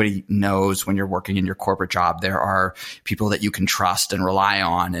think anybody knows when you're working in your corporate job, there are people that you can trust and rely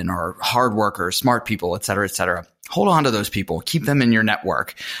on and are hard workers, smart people, et cetera, et cetera. Hold on to those people, keep them in your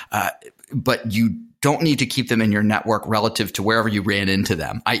network. But you don't need to keep them in your network relative to wherever you ran into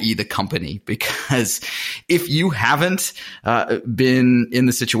them, i.e. the company, because if you haven't been in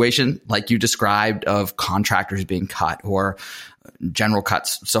the situation like you described of contractors being cut or general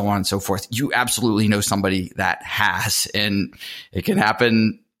cuts, so on and so forth, you absolutely know somebody that has, and it can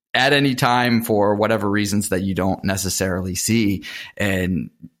happen at any time for whatever reasons that you don't necessarily see.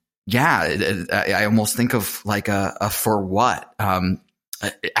 And yeah, I almost think of like a for what.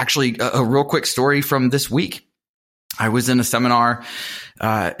 Actually, a real quick story from this week. I was in a seminar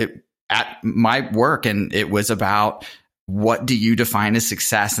at my work, and it was about what do you define as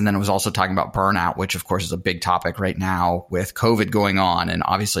success? And then it was also talking about burnout, which of course is a big topic right now with COVID going on and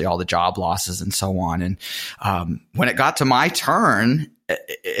obviously all the job losses and so on. And when it got to my turn,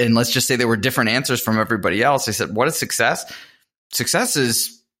 and let's just say there were different answers from everybody else, I said, what is success? Success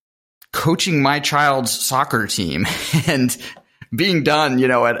is coaching my child's soccer team and being done,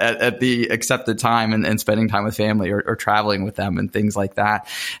 at the accepted time and spending time with family or traveling with them and things like that.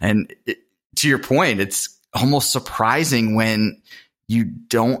 And to your point, it's almost surprising when you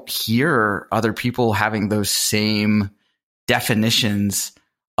don't hear other people having those same definitions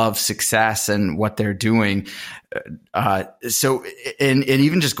of success and what they're doing. So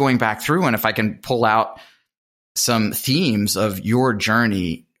even just going back through, and if I can pull out some themes of your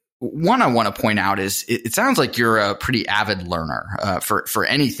journey, one I want to point out is it sounds like you're a pretty avid learner for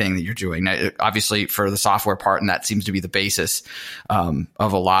anything that you're doing. Now, obviously, for the software part, and that seems to be the basis of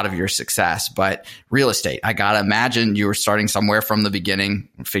a lot of your success. But real estate, I got to imagine you were starting somewhere from the beginning,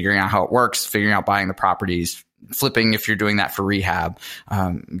 figuring out how it works, figuring out buying the properties, flipping if you're doing that for rehab,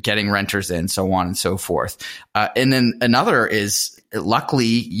 getting renters in, so on and so forth. And then another is, luckily,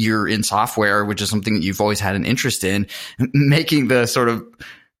 you're in software, which is something that you've always had an interest in. Making the sort of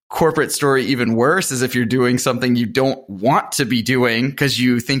corporate story even worse is if you're doing something you don't want to be doing because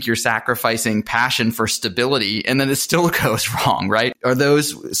you think you're sacrificing passion for stability, and then it still goes wrong, right? Are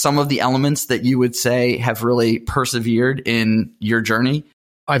those some of the elements that you would say have really persevered in your journey?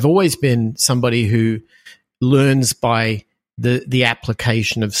 I've always been somebody who learns by the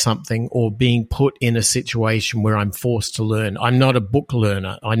application of something or being put in a situation where I'm forced to learn. I'm not a book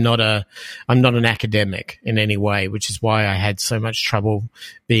learner. I'm not an academic in any way, which is why I had so much trouble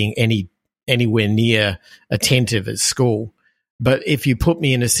being anywhere near attentive at school. But if you put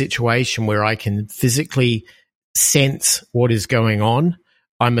me in a situation where I can physically sense what is going on,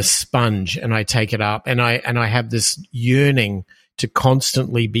 I'm a sponge and I take it up, and I have this yearning to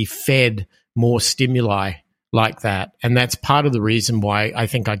constantly be fed more stimuli like that. And that's part of the reason why I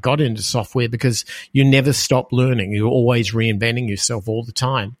think I got into software, because you never stop learning. You're always reinventing yourself all the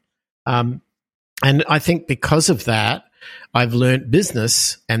time. And I think because of that, I've learned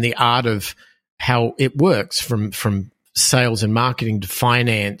business and the art of how it works, from sales and marketing to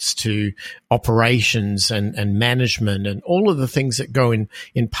finance to operations and management and all of the things that go in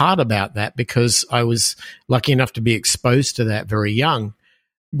part about that, because I was lucky enough to be exposed to that very young.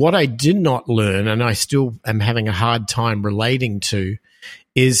 What I did not learn, and I still am having a hard time relating to,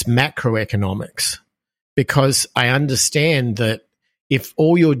 is macroeconomics, because I understand that if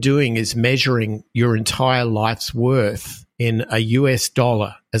all you're doing is measuring your entire life's worth in a US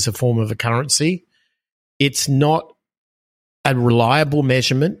dollar as a form of a currency, it's not a reliable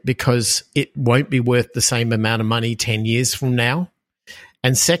measurement, because it won't be worth the same amount of money 10 years from now.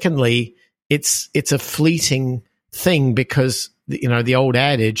 And secondly, it's a fleeting thing, because the old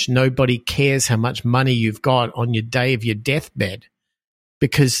adage, nobody cares how much money you've got on your day of your deathbed,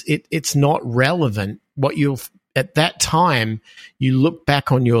 because it's not relevant. At that time, you look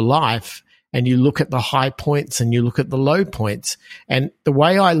back on your life and you look at the high points and you look at the low points. And the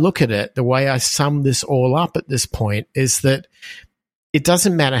way I look at it, the way I sum this all up at this point, is that it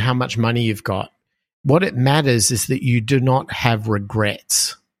doesn't matter how much money you've got. What it matters is that you do not have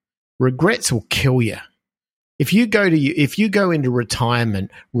regrets. regrets will kill you. If you go into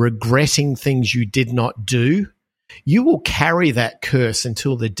retirement regretting things you did not do, you will carry that curse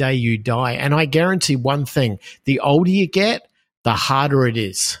until the day you die. And I guarantee one thing, the older you get, the harder it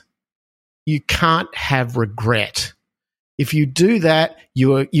is. You can't have regret. If you do that,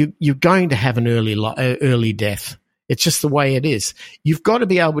 you're going to have an early death. It's just the way it is. You've got to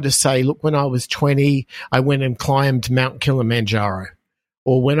be able to say, look, when I was 20, I went and climbed Mount Kilimanjaro.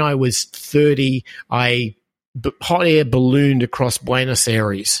 Or when I was 30, I hot air ballooned across Buenos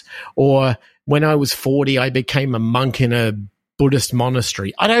Aires. Or when I was 40, I became a monk in a Buddhist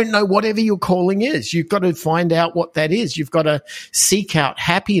monastery. I don't know, whatever your calling is. You've got to find out what that is. You've got to seek out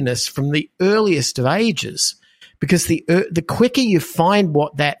happiness from the earliest of ages, because the quicker you find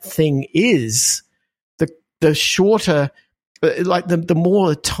what that thing is, the shorter, the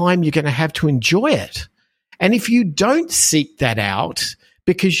more time you're going to have to enjoy it. And if you don't seek that out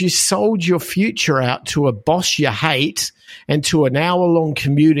because you sold your future out to a boss you hate and to an hour-long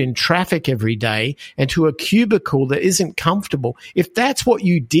commute in traffic every day and to a cubicle that isn't comfortable, if that's what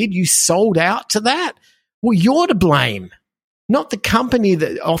you did, you sold out to that, well, you're to blame, not the company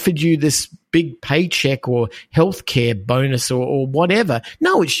that offered you this big paycheck or healthcare bonus or whatever.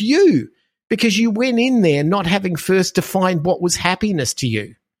 No, it's you, because you went in there not having first defined what was happiness to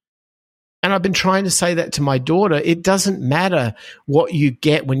you. And I've been trying to say that to my daughter. It doesn't matter what you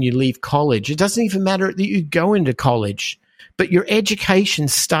get when you leave college. It doesn't even matter that you go into college. But your education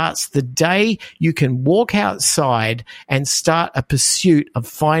starts the day you can walk outside and start a pursuit of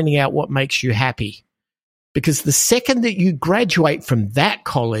finding out what makes you happy. Because the second that you graduate from that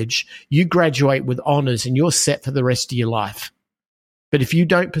college, you graduate with honors and you're set for the rest of your life. But if you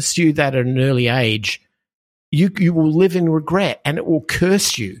don't pursue that at an early age, you will live in regret and it will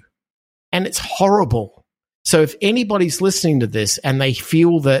curse you. And it's horrible. So if anybody's listening to this and they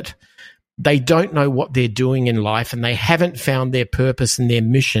feel that they don't know what they're doing in life and they haven't found their purpose and their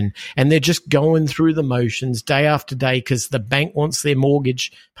mission and they're just going through the motions day after day because the bank wants their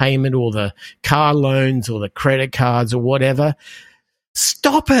mortgage payment or the car loans or the credit cards or whatever,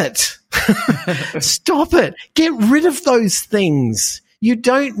 stop it. Stop it. Get rid of those things. You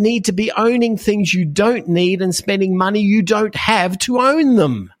don't need to be owning things you don't need and spending money you don't have to own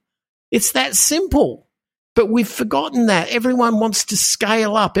them. It's that simple. But we've forgotten that. Everyone wants to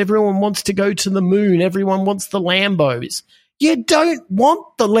scale up. Everyone wants to go to the moon. Everyone wants the Lambos. You don't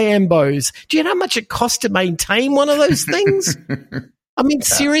want the Lambos. Do you know how much it costs to maintain one of those things? I mean,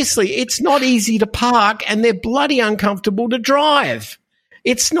 seriously, it's not easy to park and they're bloody uncomfortable to drive.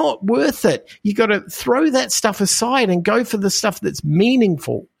 It's not worth it. You got to throw that stuff aside and go for the stuff that's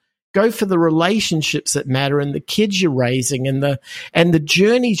meaningful. Go for the relationships that matter and the kids you're raising and the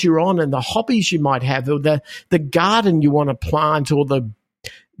journeys you're on and the hobbies you might have or the garden you want to plant or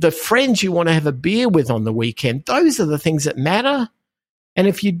the friends you want to have a beer with on the weekend. Those are the things that matter. And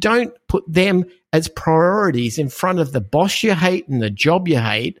if you don't put them as priorities in front of the boss you hate and the job you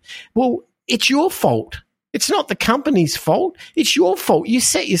hate, well, it's your fault. It's not the company's fault. It's your fault. You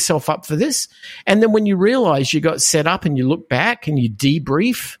set yourself up for this. And then when you realize you got set up and you look back and you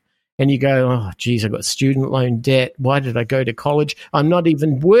debrief, and you go, oh, geez, I got student loan debt. Why did I go to college? I'm not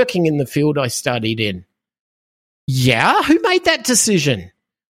even working in the field I studied in. Yeah, who made that decision?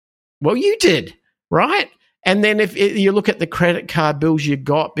 Well, you did, right? And then if you look at the credit card bills you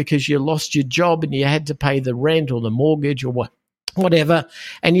got because you lost your job and you had to pay the rent or the mortgage or whatever,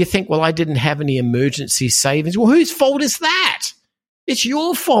 and you think, well, I didn't have any emergency savings. Well, whose fault is that? It's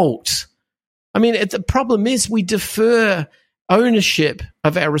your fault. I mean, the problem is we defer ownership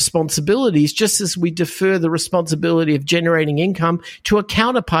of our responsibilities, just as we defer the responsibility of generating income to a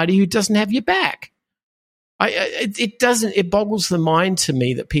counterparty who doesn't have your back. It boggles the mind to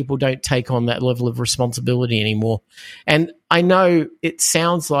me that people don't take on that level of responsibility anymore. And I know it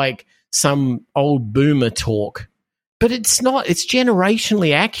sounds like some old boomer talk, but it's not. It's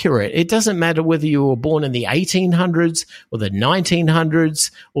generationally accurate. It doesn't matter whether you were born in the 1800s or the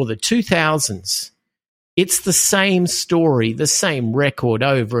 1900s or the 2000s. It's the same story, the same record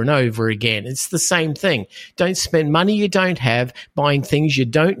over and over again. It's the same thing. Don't spend money you don't have buying things you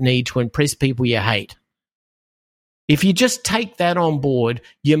don't need to impress people you hate. If you just take that on board,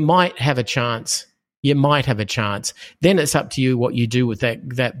 you might have a chance. You might have a chance. Then it's up to you what you do with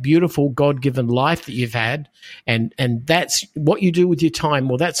that beautiful God-given life that you've had, and that's what you do with your time.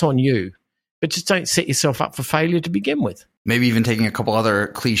 Well, that's on you. But just don't set yourself up for failure to begin with. Maybe even taking a couple other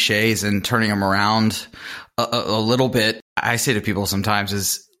cliches and turning them around a little bit. I say to people sometimes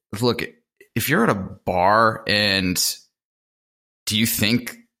is, look, if you're at a bar and do you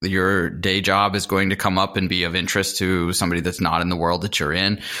think your day job is going to come up and be of interest to somebody that's not in the world that you're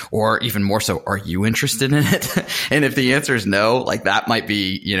in? Or even more so, are you interested in it? And if the answer is no, like that might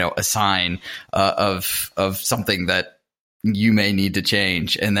be, a sign of something that you may need to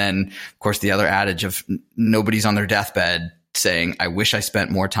change. And then, of course, the other adage of nobody's on their deathbed saying, I wish I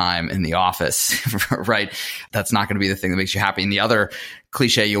spent more time in the office, right? That's not going to be the thing that makes you happy. And the other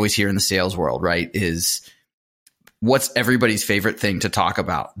cliche you always hear in the sales world, right, is what's everybody's favorite thing to talk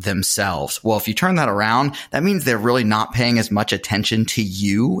about? Themselves. Well, if you turn that around, that means they're really not paying as much attention to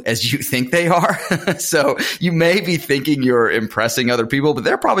you as you think they are. So you may be thinking you're impressing other people, but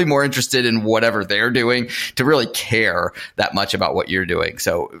they're probably more interested in whatever they're doing to really care that much about what you're doing.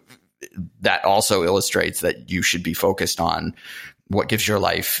 So that also illustrates that you should be focused on what gives your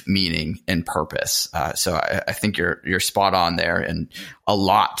life meaning and purpose. So I think you're spot on there, and a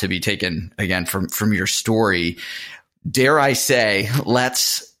lot to be taken again from your story. Dare I say,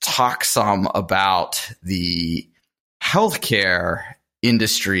 let's talk some about the healthcare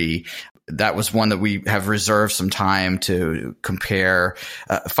industry. That was one that we have reserved some time to compare.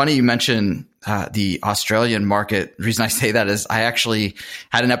 Funny you mentioned the Australian market. The reason I say that is I actually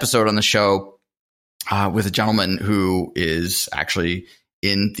had an episode on the show with a gentleman who is actually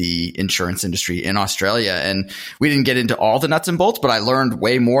in the insurance industry in Australia. And we didn't get into all the nuts and bolts, but I learned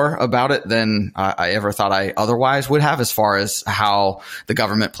way more about it than I ever thought I otherwise would have, as far as how the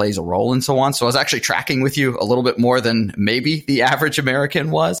government plays a role and so on. So I was actually tracking with you a little bit more than maybe the average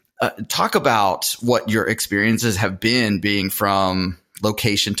American was. Talk about what your experiences have been being from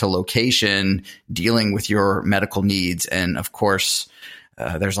location to location, dealing with your medical needs. And of course,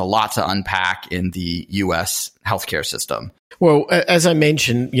 there's a lot to unpack in the U.S. healthcare system. Well, as I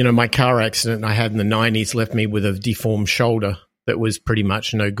mentioned, my car accident I had in the 90s left me with a deformed shoulder that was pretty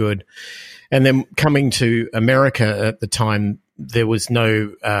much no good. And then coming to America at the time, there was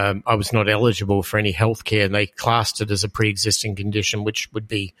I was not eligible for any health care, and they classed it as a pre-existing condition, which would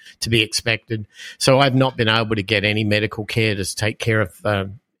be to be expected. So I've not been able to get any medical care to take care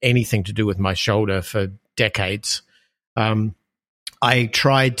of anything to do with my shoulder for decades. I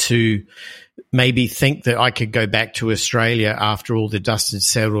tried to maybe think that I could go back to Australia after all the dust had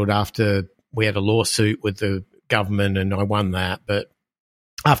settled, after we had a lawsuit with the government and I won that. But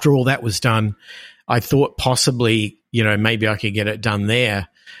after all that was done, I thought possibly, maybe I could get it done there.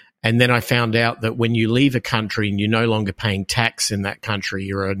 And then I found out that when you leave a country and you're no longer paying tax in that country,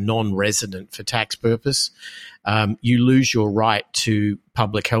 you're a non-resident for tax purpose, you lose your right to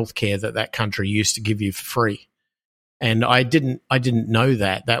public health care that country used to give you for free. And I didn't know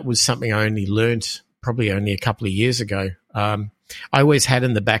that. That was something I only learned probably only a couple of years ago. I always had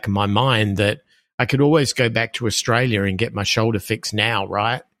in the back of my mind that I could always go back to Australia and get my shoulder fixed now,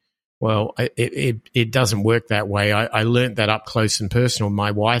 right? Well, it doesn't work that way. I learned that up close and personal.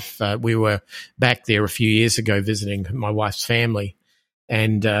 My wife, we were back there a few years ago visiting my wife's family,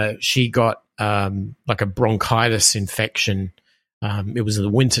 and she got like a bronchitis infection. It was in the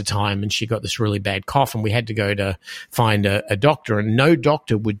winter time, and she got this really bad cough, and we had to go to find a doctor, and no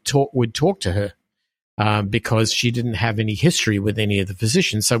doctor would talk to her because she didn't have any history with any of the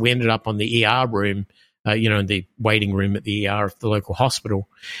physicians. So we ended up on the ER room, in the waiting room at the ER of the local hospital,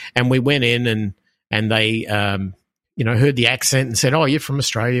 and we went in and they heard the accent and said, "Oh, you're from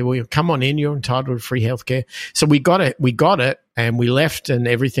Australia. Well, come on in. You're entitled to free healthcare." So we got it, and we left, and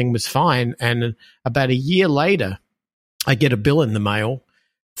everything was fine. And about a year later, I get a bill in the mail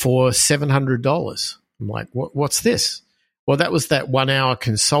for $700. I'm like, what's this? Well, that was that 1 hour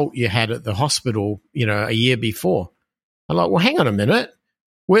consult you had at the hospital, a year before. I'm like, well, hang on a minute.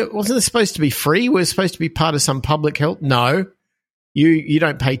 Wasn't this supposed to be free? We're supposed to be part of some public health? No, you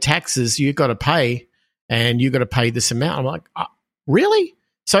don't pay taxes. You've got to pay, and you've got to pay this amount. I'm like, really?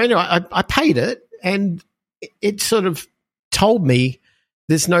 So anyway, I paid it, and it sort of told me,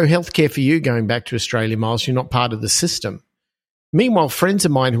 there's no healthcare for you going back to Australia, Miles. You're not part of the system. Meanwhile, friends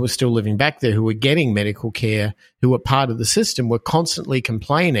of mine who were still living back there, who were getting medical care, who were part of the system, were constantly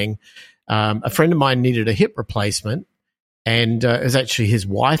complaining. A friend of mine needed a hip replacement, and it was actually his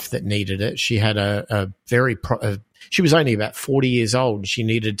wife that needed it. She had she was only about 40 years old. She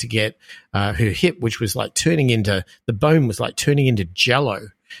needed to get her hip, which was like the bone was like turning into jello.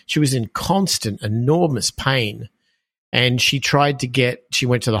 She was in constant, enormous pain. And she went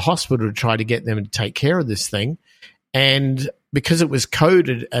to the hospital to try to get them to take care of this thing. And because it was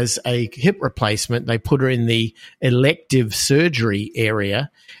coded as a hip replacement, they put her in the elective surgery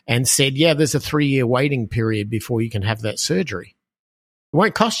area and said, yeah, there's a 3-year waiting period before you can have that surgery. It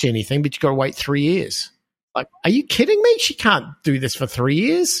won't cost you anything, but you've got to wait 3 years. Like, are you kidding me? She can't do this for 3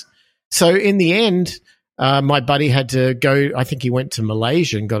 years. So in the end, My buddy had to go, I think he went to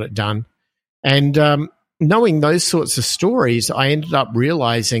Malaysia and got it done. And knowing those sorts of stories, I ended up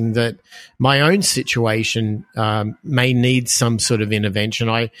realizing that my own situation may need some sort of intervention.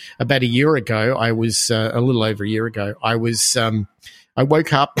 About a year ago, I was a little over a year ago, I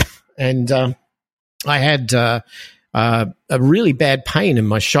woke up and I had a really bad pain in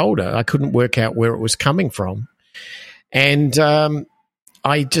my shoulder. I couldn't work out where it was coming from. And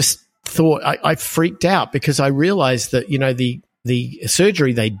I just thought, I freaked out because I realized that, the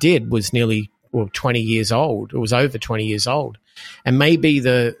surgery they did was nearly 20 years old. It was over 20 years old. And maybe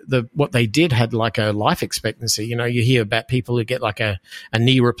the what they did had like a life expectancy. You hear about people who get like a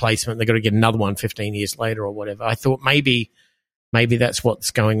knee replacement, they've got to get another one 15 years later or whatever. I thought maybe that's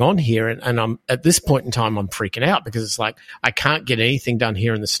what's going on here. And I'm at this point in time, I'm freaking out because it's like I can't get anything done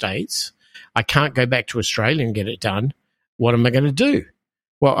here in the States. I can't go back to Australia and get it done. What am I going to do?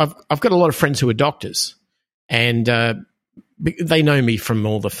 Well, I've got a lot of friends who are doctors, and they know me from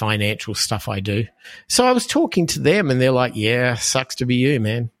all the financial stuff I do. So I was talking to them, and they're like, "Yeah, sucks to be you,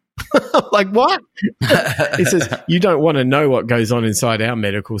 man." I'm like, what? He says, "You don't want to know what goes on inside our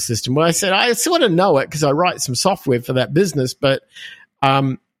medical system." Well, I said, I sort of know it because I write some software for that business, but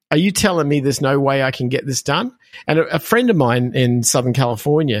are you telling me there's no way I can get this done? And a friend of mine in Southern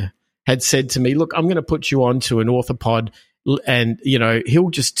California had said to me, "Look, I'm going to put you on to an orthopod, and he'll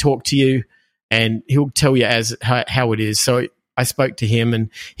just talk to you and he'll tell you how it is." So I spoke to him, and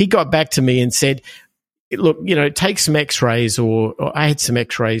he got back to me and said, "Look, take some x-rays," or I had some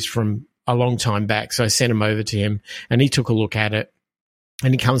x-rays from a long time back. So I sent them over to him, and he took a look at it,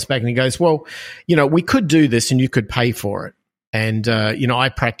 and he comes back and he goes, "Well, we could do this and you could pay for it. And, I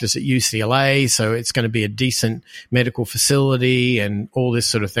practice at UCLA, so it's going to be a decent medical facility and all this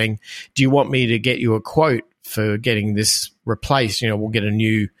sort of thing. Do you want me to get you a quote for getting this replaced? We'll get a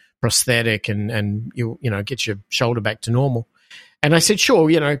new prosthetic and you'll, get your shoulder back to normal." And I said, "Sure,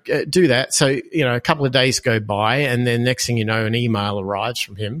 do that." So, a couple of days go by, and then next thing you know, an email arrives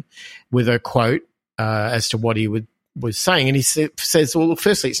from him with a quote as to what he was saying. And he says, "Well,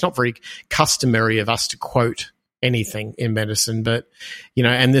 firstly, it's not very customary of us to quote anything in medicine, but,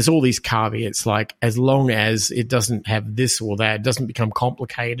 and there's all these caveats, like as long as it doesn't have this or that, it doesn't become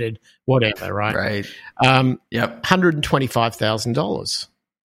complicated, whatever," right? Right. Yep. $125,000.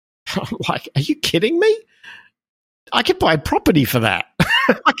 I'm like, are you kidding me? I could buy property for that.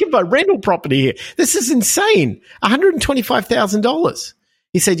 I can buy rental property here. This is insane. $125,000.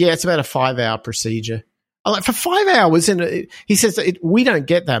 He said, "Yeah, it's about a 5-hour procedure." I'm like, for 5 hours? He says, "We don't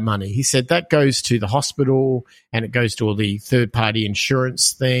get that money." He said, "That goes to the hospital and it goes to all the third-party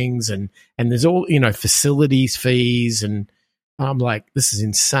insurance things and there's all, facilities fees." And I'm like, this is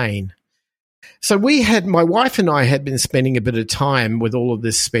insane. So my wife and I had been spending a bit of time with all of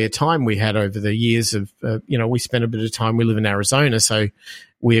this spare time we had over the years of, we spent a bit of time, we live in Arizona, so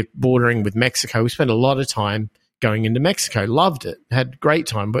we're bordering with Mexico. We spent a lot of time going into Mexico, loved it, had a great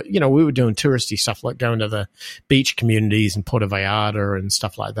time. But, we were doing touristy stuff like going to the beach communities and Puerto Vallarta and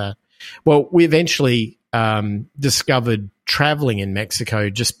stuff like that. Well, we eventually discovered traveling in Mexico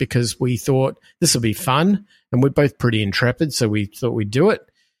just because we thought this will be fun, and we're both pretty intrepid, so we thought we'd do it.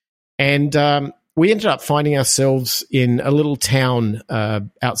 And we ended up finding ourselves in a little town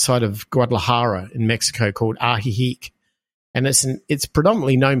outside of Guadalajara in Mexico called Ajijic. And it's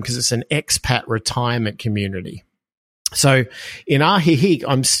predominantly known because it's an expat retirement community. So in Ajijic,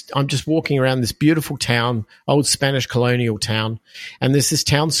 I'm just walking around this beautiful town, old Spanish colonial town, and there's this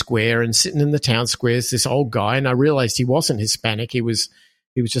town square, and sitting in the town square is this old guy, and I realized he wasn't Hispanic. He was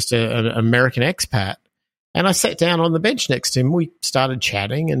just an American expat. And I sat down on the bench next to him. We started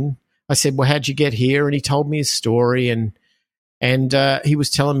chatting, and I said, "Well, how'd you get here?" And he told me his story, and he was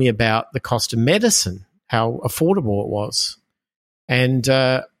telling me about the cost of medicine, how affordable it was. And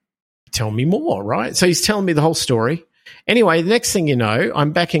tell me more, right? So he's telling me the whole story. Anyway, the next thing you know,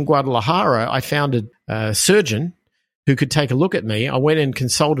 I'm back in Guadalajara. I found a surgeon who could take a look at me. I went and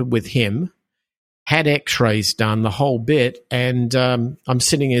consulted with him, had x-rays done, the whole bit, and I'm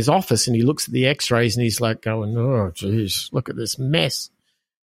sitting in his office, and he looks at the x-rays, and he's like going, "Oh, geez, look at this mess.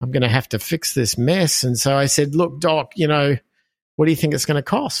 I'm going to have to fix this mess." And so I said, "Look, doc, what do you think it's going to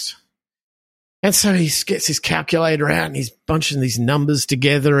cost?" And so he gets his calculator out, and he's bunching these numbers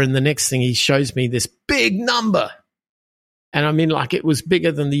together, and the next thing he shows me this big number. And I mean, like, it was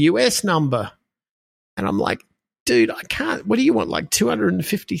bigger than the US number. And I'm like, "Dude, I can't. What do you want, like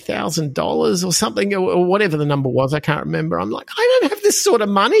 $250,000 or something, or whatever the number was? I can't remember." I'm like, "I don't have this sort of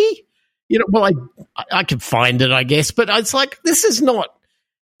money." Well, I could find it, I guess, but it's like, this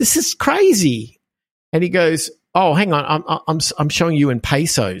is crazy. And he goes, "Oh, hang on, I'm showing you in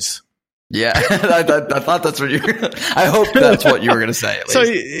pesos." Yeah, I thought that's what you I hope that's what you were going to say, at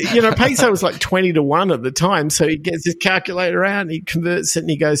least. So, peso was like 20-1 at the time. So he gets his calculator out and he converts it and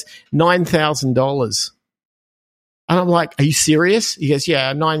he goes, $9,000. And I'm like, are you serious? He goes,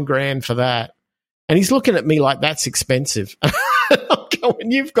 yeah, $9,000 for that. And he's looking at me like, that's expensive. I'm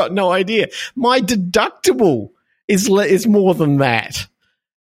going, you've got no idea. My deductible is more than that.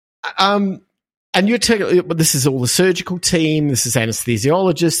 And you're taking, but this is all the surgical team, this is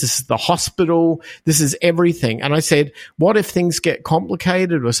anesthesiologists, this is the hospital, this is everything. And I said, what if things get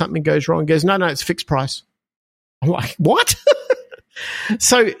complicated or something goes wrong? He goes, no, it's fixed price. I'm like, what?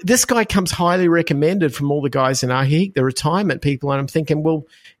 So this guy comes highly recommended from all the guys in AHIC, the retirement people. And I'm thinking, well,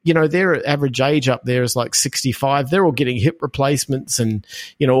 their average age up there is like 65. They're all getting hip replacements and,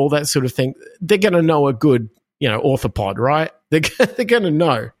 all that sort of thing. They're going to know a good, orthopod, right? They're going to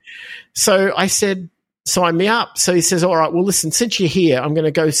know. So I said, sign me up. So he says, all right, well, listen, since you're here, I'm going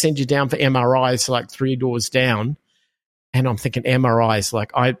to go send you down for MRIs like 3 doors down. And I'm thinking MRIs are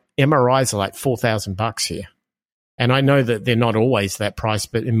like $4,000 here. And I know that they're not always that price,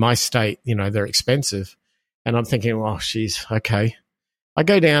 but in my state, they're expensive. And I'm thinking, well, geez, okay. I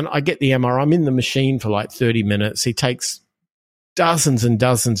go down, I get the MRI. I'm in the machine for like 30 minutes. He takes dozens and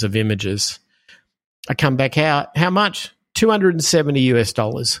dozens of images. I come back out. How much?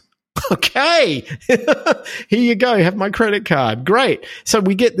 $270. Okay, here you go. Have my credit card. Great. So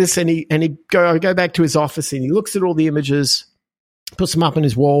we get this, and I go back to his office, and he looks at all the images, puts them up on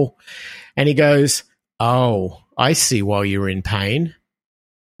his wall, and he goes, "Oh, I see why you're in pain."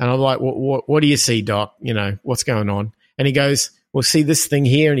 And I'm like, "What do you see, Doc? What's going on?" And he goes, "Well, see this thing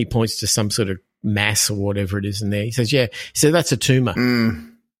here," and he points to some sort of mass or whatever it is in there. He says, "Yeah." He said, "That's a tumor."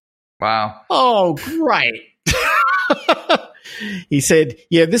 Wow. Oh, great. He said,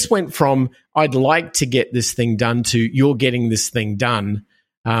 yeah, this went from I'd like to get this thing done to you're getting this thing done.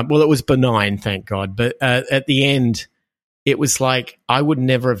 Well, it was benign, thank God. But at the end, it was like I would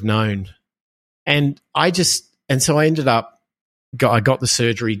never have known. And so I ended up, I got the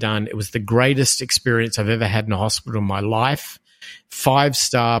surgery done. It was the greatest experience I've ever had in a hospital in my life.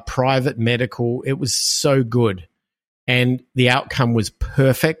 5-star private medical. It was so good. And the outcome was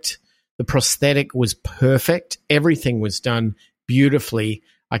perfect. The prosthetic was perfect. Everything was done beautifully.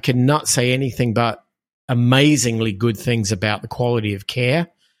 I cannot say anything but amazingly good things about the quality of care.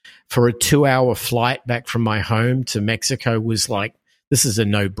 For a 2-hour flight back from my home to Mexico was like, this is a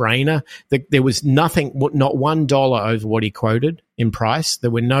no-brainer. There was nothing, not $1 over what he quoted in price.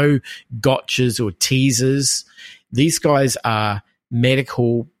 There were no gotchas or teasers. These guys are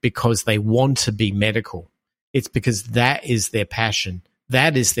medical because they want to be medical. It's because that is their passion.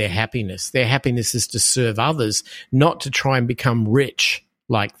 That is their happiness. Their happiness is to serve others, not to try and become rich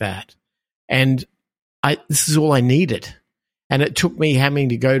like that. And this is all I needed. And it took me having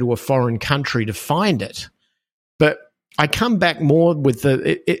to go to a foreign country to find it. But I come back more with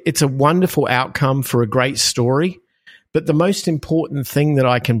it's a wonderful outcome for a great story. But the most important thing that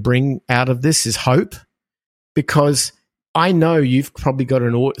I can bring out of this is hope, because I know you've probably got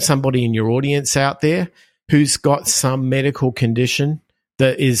somebody in your audience out there who's got some medical condition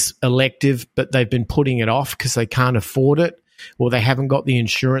that is elective, but they've been putting it off because they can't afford it, or they haven't got the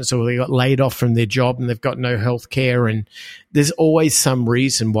insurance, or they got laid off from their job and they've got no health care. And there's always some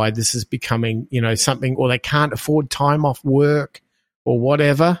reason why this is becoming, something, or they can't afford time off work or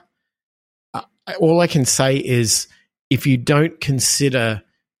whatever. All I can say is if you don't consider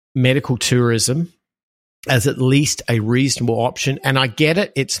medical tourism as at least a reasonable option, and I get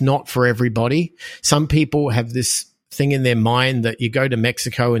it, it's not for everybody. Some people have this thing in their mind that you go to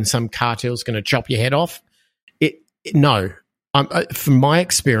Mexico and some cartel's going to chop your head off. No. From my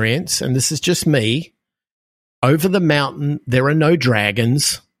experience, and this is just me, over the mountain, there are no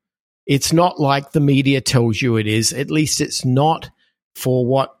dragons. It's not like the media tells you it is. At least it's not for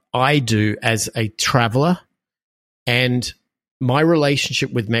what I do as a traveler. And my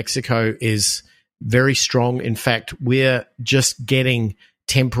relationship with Mexico is very strong. In fact, we're just getting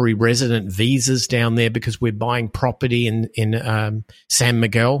temporary resident visas down there because we're buying property in San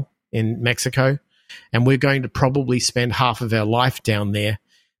Miguel in Mexico, and we're going to probably spend half of our life down there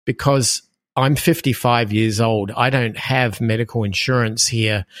because I'm 55 years old. I don't have medical insurance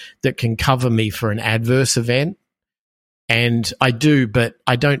here that can cover me for an adverse event, and I do, but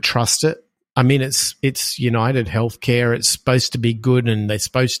I don't trust it. I mean, it's United Healthcare. It's supposed to be good and they're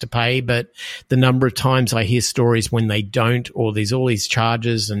supposed to pay, but the number of times I hear stories when they don't, or there's all these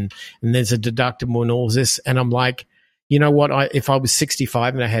charges and there's a deductible and all this, and I'm like, you know what? If I was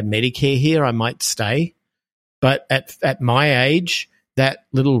 65 and I had Medicare here, I might stay. But at my age, that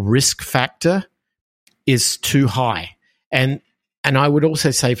little risk factor is too high. And And I would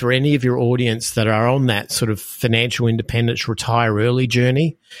also say for any of your audience that are on that sort of financial independence, retire early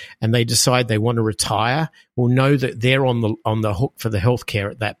journey, and they decide they want to retire, will know that they're on the hook for the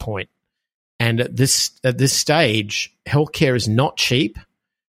healthcare at that point. And at this stage, healthcare is not cheap.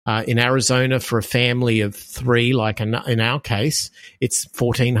 In Arizona, for a family of 3, like in our case, it's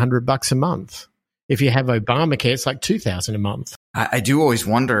 $1,400 a month. If you have Obamacare, it's like $2,000 a month. I do always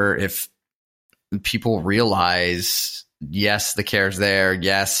wonder if people realize, yes, the care's there.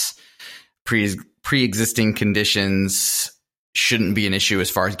 Yes, pre-existing conditions shouldn't be an issue as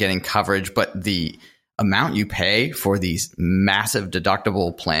far as getting coverage, but the amount you pay for these massive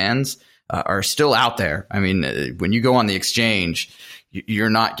deductible plans are still out there. I mean, when you go on the exchange, you're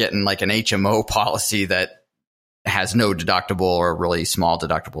not getting like an HMO policy that has no deductible or really small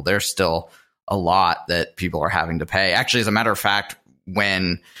deductible. There's still a lot that people are having to pay. Actually, as a matter of fact,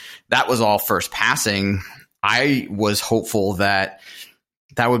 when that was all first passing, I was hopeful that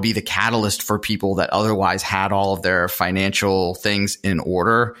that would be the catalyst for people that otherwise had all of their financial things in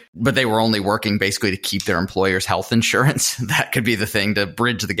order, but they were only working basically to keep their employer's health insurance. That could be the thing to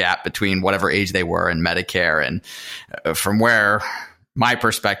bridge the gap between whatever age they were and Medicare. And from where my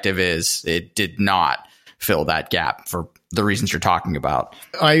perspective is, it did not fill that gap for the reasons you're talking about.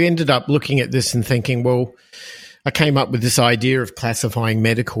 I ended up looking at this and thinking, well, I came up with this idea of classifying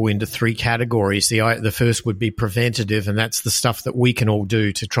medical into 3 categories. The first would be preventative, and that's the stuff that we can all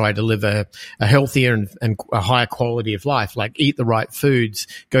do to try to live a healthier and a higher quality of life, like eat the right foods,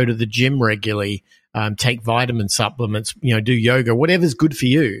 go to the gym regularly, take vitamin supplements, do yoga, whatever's good for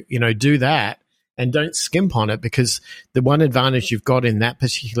you, do that. And don't skimp on it, because the one advantage you've got in that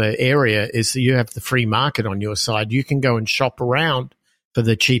particular area is that you have the free market on your side. You can go and shop around for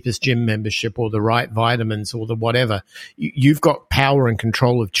the cheapest gym membership or the right vitamins or the whatever. You've got power and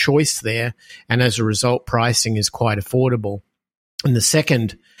control of choice there. And as a result, pricing is quite affordable. And the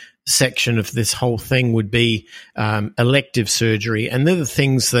second section of this whole thing would be elective surgery. And they're the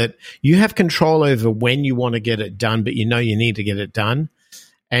things that you have control over when you want to get it done, but you need to get it done.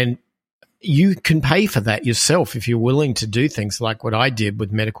 And you can pay for that yourself if you're willing to do things like what I did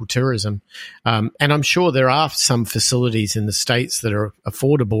with medical tourism. And I'm sure there are some facilities in the States that are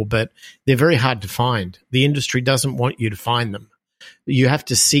affordable, but they're very hard to find. The industry doesn't want you to find them. You have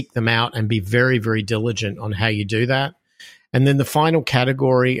to seek them out and be very, very diligent on how you do that. And then the final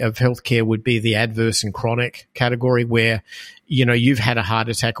category of healthcare would be the adverse and chronic category, where, you've had a heart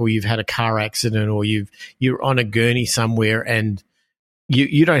attack or you've had a car accident or you're on a gurney somewhere and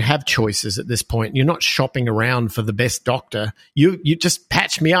you don't have choices at this point. You're not shopping around for the best doctor. You just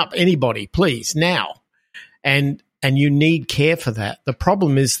patch me up, anybody, please, now. And you need care for that. The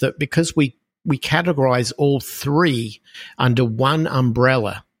problem is that because we categorize all 3 under one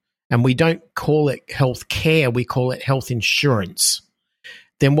umbrella, and we don't call it health care, we call it health insurance,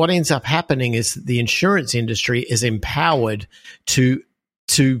 then what ends up happening is that the insurance industry is empowered to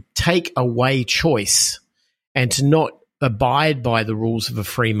take away choice and to not abide by the rules of a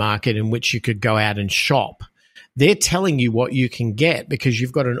free market in which you could go out and shop. They're telling you what you can get because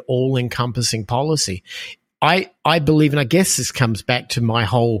you've got an all-encompassing policy. I believe, and I guess this comes back to my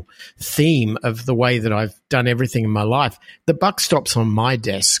whole theme of the way that I've done everything in my life, the buck stops on my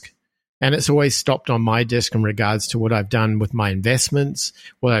desk. And it's always stopped on my desk in regards to what I've done with my investments,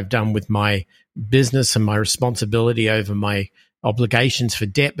 what I've done with my business and my responsibility over my obligations for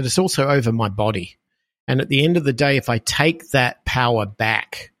debt, but it's also over my body. And at the end of the day, if I take that power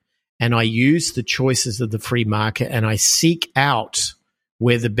back and I use the choices of the free market and I seek out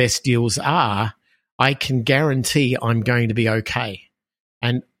where the best deals are, I can guarantee I'm going to be okay.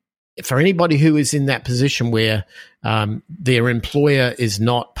 And for anybody who is in that position where their employer is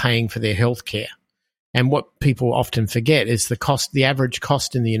not paying for their health care, and what people often forget is the average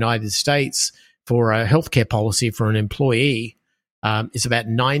cost in the United States for a healthcare policy for an employee is about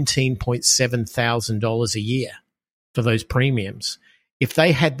 $19,700 a year for those premiums. If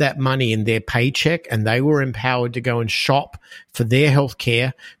they had that money in their paycheck and they were empowered to go and shop for their health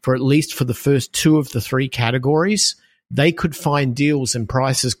care for at least for the first 2 of the 3 categories, they could find deals and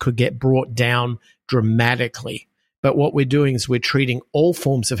prices could get brought down dramatically. But what we're doing is we're treating all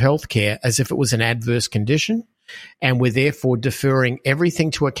forms of health care as if it was an adverse condition, and we're therefore deferring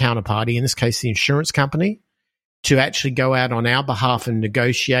everything to a counterparty, in this case the insurance company, to actually go out on our behalf and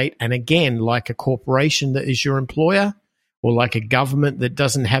negotiate. And again, like a corporation that is your employer, or like a government that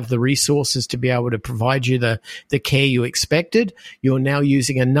doesn't have the resources to be able to provide you the care you expected, you're now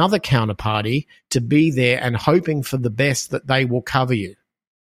using another counterparty to be there and hoping for the best that they will cover you.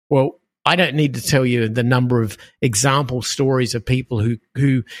 Well, I don't need to tell you the number of example stories of people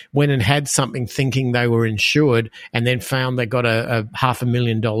who went and had something thinking they were insured and then found they got a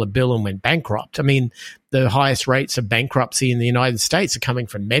 $500,000 bill and went bankrupt. I mean, the highest rates of bankruptcy in the United States are coming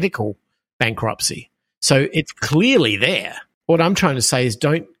from medical bankruptcy. So it's clearly there. What I'm trying to say is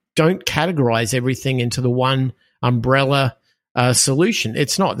don't categorize everything into the one umbrella solution.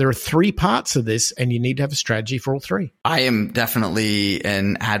 It's not. There are three parts of this, and you need to have a strategy for all three. I am definitely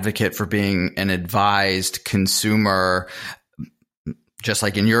an advocate for being an advised consumer. Just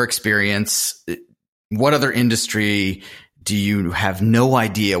like in your experience, what other industry do you have no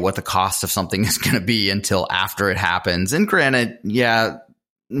idea what the cost of something is going to be until after it happens? And granted, yeah,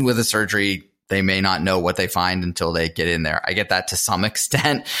 with a surgery, they may not know what they find until they get in there. I get that to some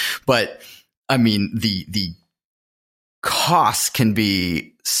extent, but I mean, the costs can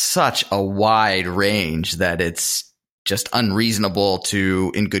be such a wide range that it's just unreasonable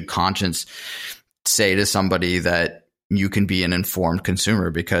to, in good conscience, say to somebody that you can be an informed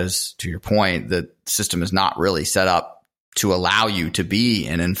consumer, because to your point, the system is not really set up to allow you to be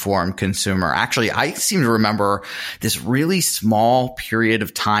an informed consumer. Actually, I seem to remember this really small period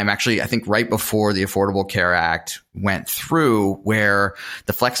of time, actually, I think right before the Affordable Care Act went through, where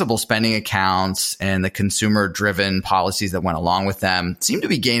the flexible spending accounts and the consumer-driven policies that went along with them seemed to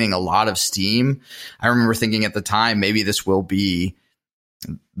be gaining a lot of steam. I remember thinking at the time, maybe this will be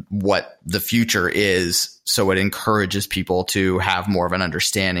what the future is. So it encourages people to have more of an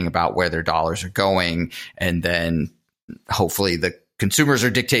understanding about where their dollars are going, and then hopefully the consumers are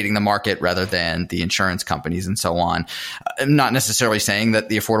dictating the market rather than the insurance companies and so on. I'm not necessarily saying that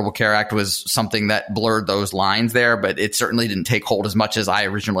the Affordable Care Act was something that blurred those lines there, but it certainly didn't take hold as much as I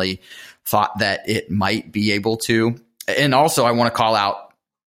originally thought that it might be able to. And also, I want to call out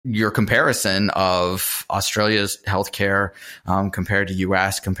your comparison of Australia's healthcare compared to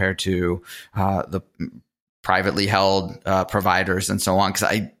US, compared to the privately held providers and so on. Because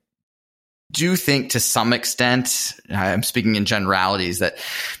I do think to some extent, I'm speaking in generalities, that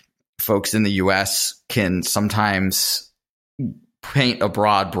folks in the US can sometimes paint a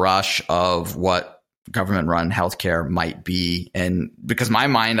broad brush of what government-run healthcare might be. And because my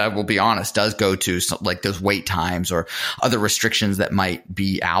mind, I will be honest, does go to like those wait times or other restrictions that might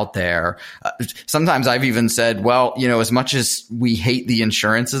be out there. Sometimes I've even said, well, you know, as much as we hate the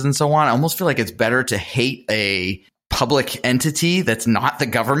insurances and so on, I almost feel like it's better to hate a public entity that's not the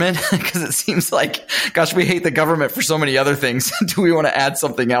government, because it seems like, gosh, we hate the government for so many other things. Do we want to add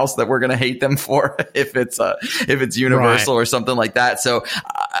something else that we're going to hate them for if it's universal or something like that? So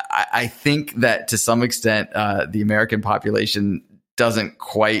I think that to some extent, the American population doesn't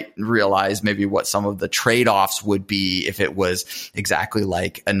quite realize maybe what some of the trade-offs would be if it was exactly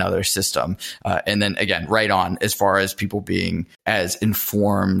like another system. And then again, right on, as far as people being as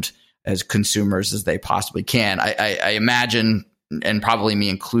informed as consumers as they possibly can. I imagine, and probably me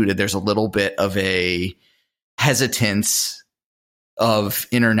included, there's a little bit of a hesitance of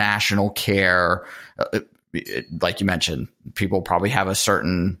international care. Like you mentioned, people probably have a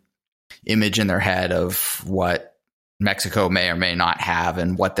certain image in their head of what Mexico may or may not have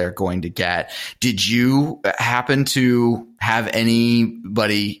and what they're going to get. Did you happen to have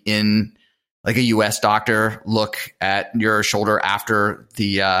anybody in, like a U.S. doctor, look at your shoulder after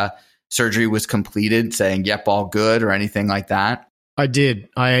the surgery was completed, saying, yep, all good, or anything like that? I did.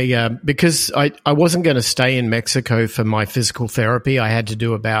 Because I wasn't going to stay in Mexico for my physical therapy. I had to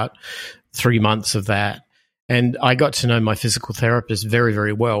do about 3 months of that. And I got to know my physical therapist very,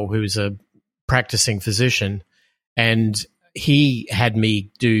 very well, who's a practicing physician. And he had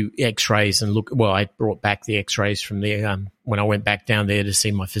me do x-rays and look. Well, I brought back the x-rays from the when I went back down there to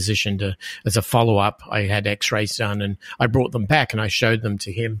see my physician as a follow-up. I had x-rays done, and I brought them back and I showed them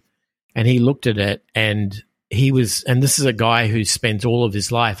to him. And he looked at it, and and this is a guy who spends all of his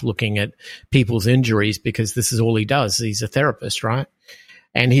life looking at people's injuries, because this is all he does. He's a therapist, right?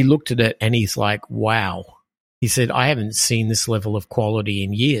 And he looked at it and he's like, wow. He said, I haven't seen this level of quality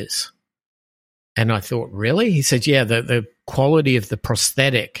in years. And I thought, really? He said, yeah, the quality of the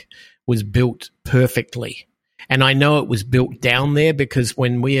prosthetic was built perfectly. And I know it was built down there because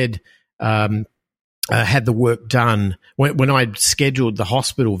when we had had the work done, when I scheduled the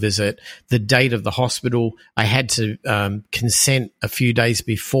hospital visit, the date of the hospital, I had to consent a few days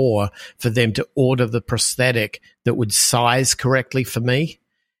before for them to order the prosthetic that would size correctly for me.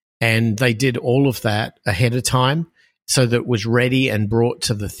 And they did all of that ahead of time so that it was ready and brought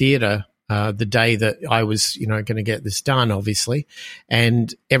to the theater the day that I was, going to get this done, obviously.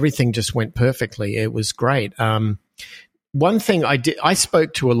 And everything just went perfectly. It was great. One thing I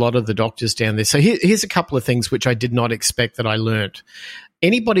spoke to a lot of the doctors down there. So here's a couple of things which I did not expect that I learned.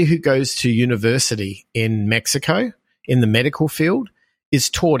 anybody who goes to university in Mexico in the medical field is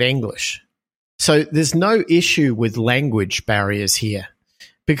taught English. So there's no issue with language barriers here,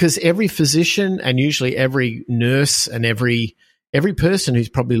 because every physician and usually every nurse and every person who's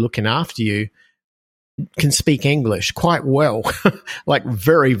probably looking after you can speak English quite well, like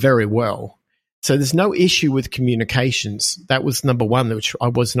very, very well. So there's no issue with communications. That was number one, which I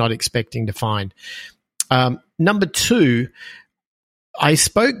was not expecting to find. Number two, I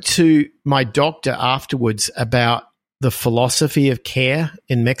spoke to my doctor afterwards about the philosophy of care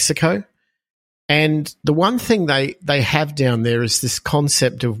in Mexico. And the one thing they have down there is this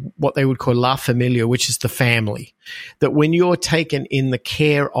concept of what they would call la familia, which is the family. That when you're taken in the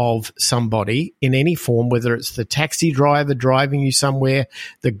care of somebody in any form, whether it's the taxi driver driving you somewhere,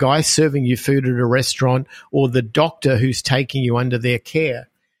 the guy serving you food at a restaurant, or the doctor who's taking you under their care,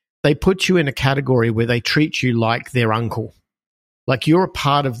 they put you in a category where they treat you like their uncle, like you're a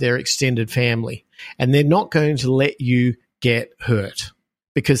part of their extended family, and they're not going to let you get hurt,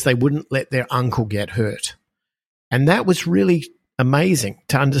 because they wouldn't let their uncle get hurt. And that was really amazing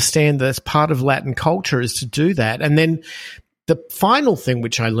to understand that as part of Latin culture is to do that. And then the final thing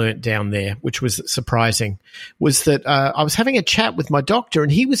which I learnt down there, which was surprising, was that I was having a chat with my doctor,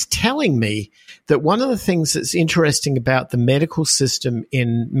 and he was telling me that one of the things that's interesting about the medical system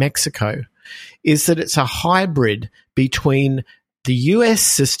in Mexico is that it's a hybrid between the US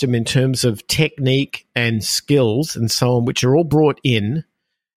system in terms of technique and skills and so on, which are all brought in,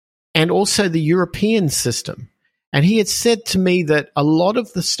 and also the European system. And he had said to me that a lot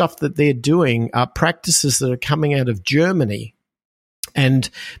of the stuff that they're doing are practices that are coming out of Germany and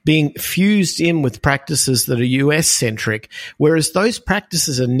being fused in with practices that are US-centric, whereas those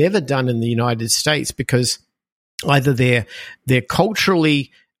practices are never done in the United States because either they're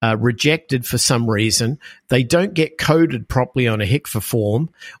culturally rejected for some reason, they don't get coded properly on a HCFA form,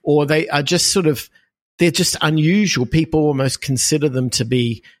 or they are just they're just unusual. People almost consider them to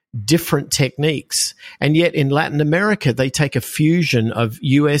be different techniques. And yet in Latin America, they take a fusion of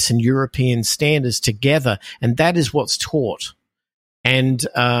US and European standards together, and that is what's taught. And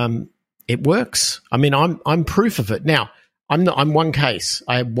it works. I mean, I'm proof of it. Now, I'm one case.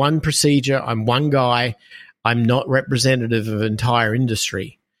 I have one procedure. I'm one guy. I'm not representative of an entire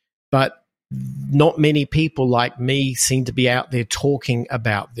industry. But not many people like me seem to be out there talking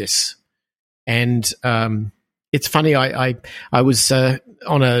about this. And it's funny, I was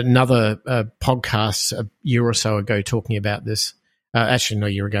on another podcast a year or so ago talking about this. Actually, no, a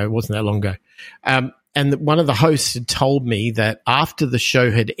year ago. It wasn't that long ago. And one of the hosts had told me that after the show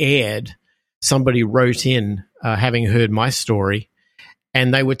had aired, somebody wrote in having heard my story,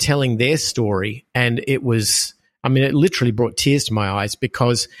 and they were telling their story. And it was, I mean, it literally brought tears to my eyes,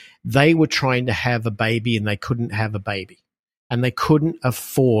 because they were trying to have a baby and they couldn't have a baby. And they couldn't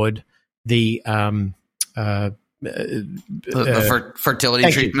afford the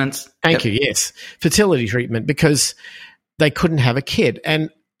fertility treatments. Thank you. Yes, fertility treatment, because they couldn't have a kid. And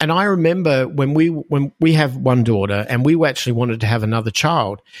I remember when we have one daughter, and we actually wanted to have another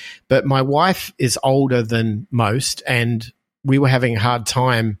child, but my wife is older than most, and we were having a hard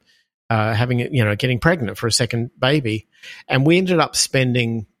time getting pregnant for a second baby, and we ended up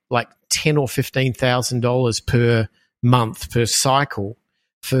spending like $10,000 or $15,000 per month per cycle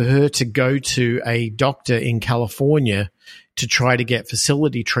for her to go to a doctor in California to try to get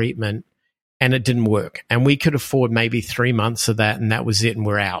fertility treatment, and it didn't work. And we could afford maybe 3 months of that, and that was it, and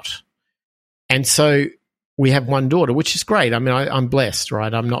we're out. And so we have one daughter, which is great. I mean, I'm blessed,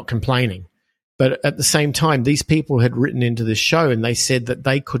 right? I'm not complaining. But at the same time, these people had written into the show, and they said that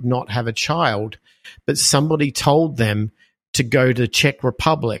they could not have a child, but somebody told them to go to Czech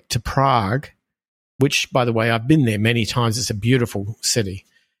Republic, to Prague, which, by the way, I've been there many times. It's a beautiful city.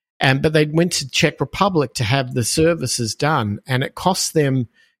 But they went to Czech Republic to have the services done, and it cost them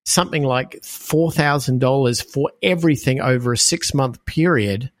something like $4,000 for everything over a 6-month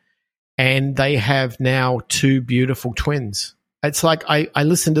period, and they have now 2 beautiful twins. It's like I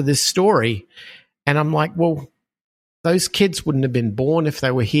listened to this story, and I'm like, well, those kids wouldn't have been born if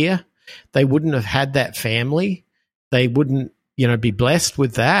they were here. They wouldn't have had that family. They wouldn't, be blessed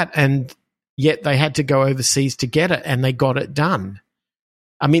with that, and yet they had to go overseas to get it, and they got it done.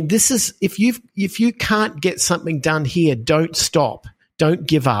 I mean, this is, if you can't get something done here, don't stop. Don't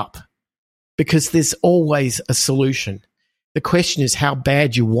give up, because there's always a solution. The question is how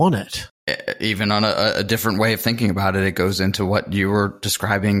bad you want it. Even on a different way of thinking about it, it goes into what you were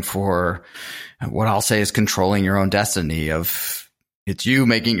describing for what I'll say is controlling your own destiny. Of it's you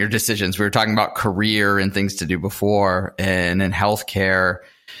making your decisions. We were talking about career and things to do before, and in healthcare,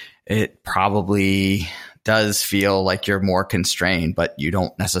 it probably does feel like you're more constrained, but you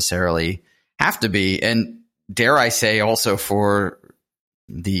don't necessarily have to be. And dare I say also for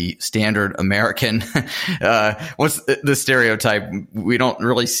the standard American, what's the stereotype? We don't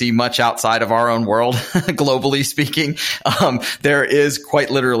really see much outside of our own world, globally speaking. There is quite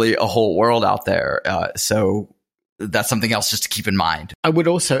literally a whole world out there. So that's something else just to keep in mind. I would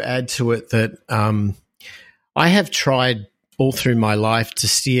also add to it that I have tried all through my life to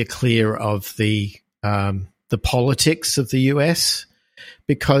steer clear of the politics of the US,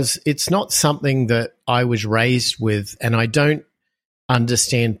 because it's not something that I was raised with, and I don't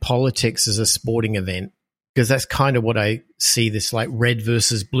understand politics as a sporting event, because that's kind of what I see, this like red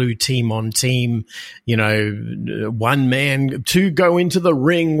versus blue, team on team, one man, two go into the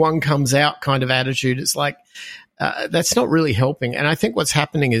ring, one comes out kind of attitude. It's like, that's not really helping. And I think what's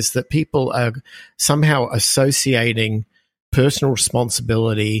happening is that people are somehow associating personal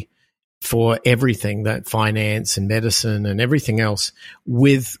responsibility for everything, that finance and medicine and everything else,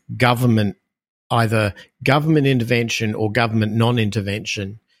 with government, either government intervention or government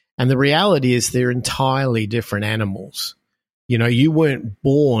non-intervention. And the reality is they're entirely different animals. You weren't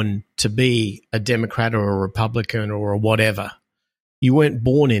born to be a Democrat or a Republican or a whatever. You weren't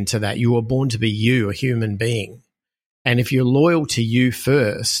born into that. You were born to be you, a human being. And if you're loyal to you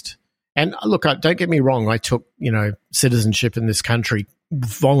first, and look, don't get me wrong, I took, citizenship in this country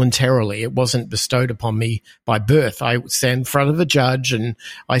voluntarily. It wasn't bestowed upon me by birth. I stand in front of a judge and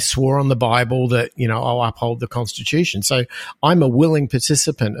I swore on the Bible that, I'll uphold the Constitution. So I'm a willing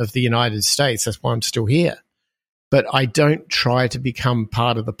participant of the United States. That's why I'm still here. But I don't try to become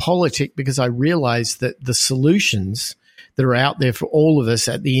part of the politic, because I realize that the solutions that are out there for all of us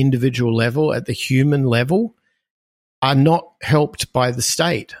at the individual level, at the human level, are not helped by the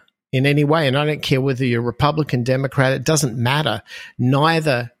state in any way. And I don't care whether you're Republican, Democrat, it doesn't matter.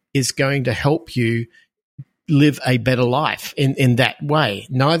 Neither is going to help you live a better life in that way.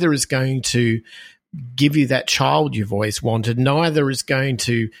 Neither is going to give you that child you've always wanted. Neither is going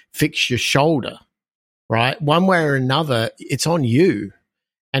to fix your shoulder, right? One way or another, it's on you.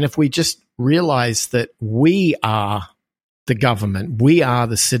 And if we just realize that we are the government, we are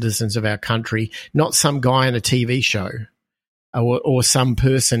the citizens of our country, not some guy in a TV show or some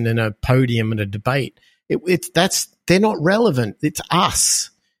person in a podium in a debate. They're not relevant. It's us.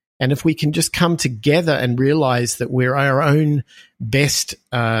 And if we can just come together and realize that we're our own best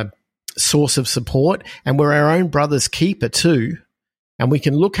source of support, and we're our own brother's keeper too, and we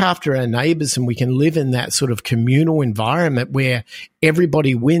can look after our neighbors, and we can live in that sort of communal environment where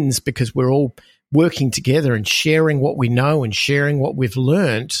everybody wins because we're all working together and sharing what we know and sharing what we've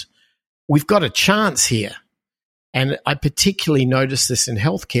learned, we've got a chance here. And I particularly notice this in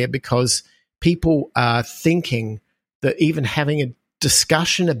healthcare, because people are thinking that even having a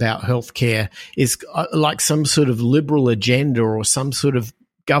discussion about healthcare is like some sort of liberal agenda or some sort of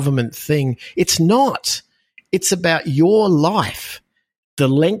government thing. It's not. It's about your life, the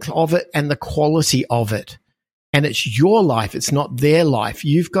length of it and the quality of it. And it's your life. It's not their life.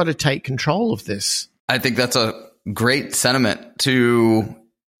 You've got to take control of this. I think that's a great sentiment to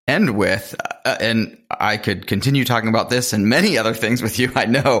end with. And I could continue talking about this and many other things with you, I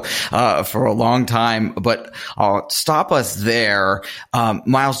know, for a long time, but I'll stop us there.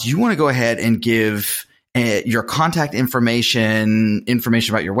 Miles, do you want to go ahead and give your contact information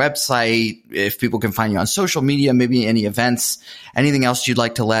about your website, if people can find you on social media, maybe any events, anything else you'd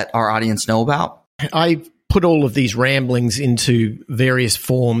like to let our audience know about? I put all of these ramblings into various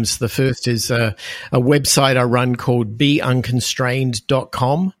forms. The first is a website I run called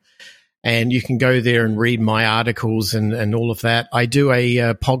beunconstrained.com. And you can go there and read my articles and all of that. I do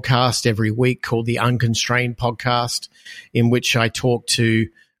a podcast every week called the Unconstrained Podcast, in which I talk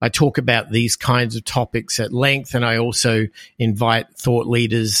about these kinds of topics at length, and I also invite thought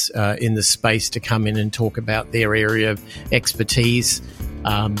leaders in the space to come in and talk about their area of expertise.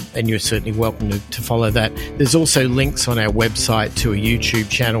 And you're certainly welcome to follow that. There's also links on our website to a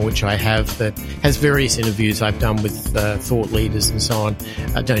YouTube channel, which I have, that has various interviews I've done with thought leaders and so on.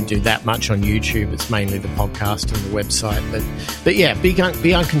 I don't do that much on YouTube. It's mainly the podcast and the website. But yeah,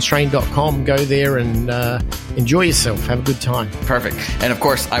 beunconstrained.com. Go there and enjoy yourself. Have a good time. Perfect. And of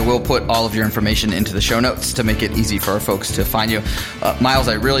course, I will put all of your information into the show notes to make it easy for our folks to find you. Miles,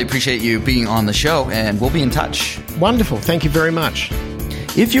 I really appreciate you being on the show, and we'll be in touch. Wonderful. Thank you very much.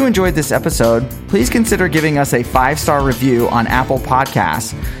 If you enjoyed this episode, please consider giving us a 5-star review on Apple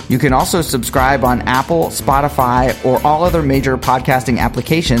Podcasts. You can also subscribe on Apple, Spotify, or all other major podcasting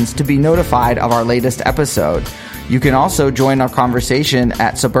applications to be notified of our latest episode. You can also join our conversation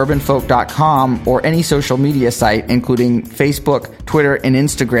at suburbanfolk.com or any social media site, including Facebook, Twitter, and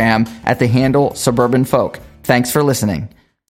Instagram at the handle Suburban Folk. Thanks for listening.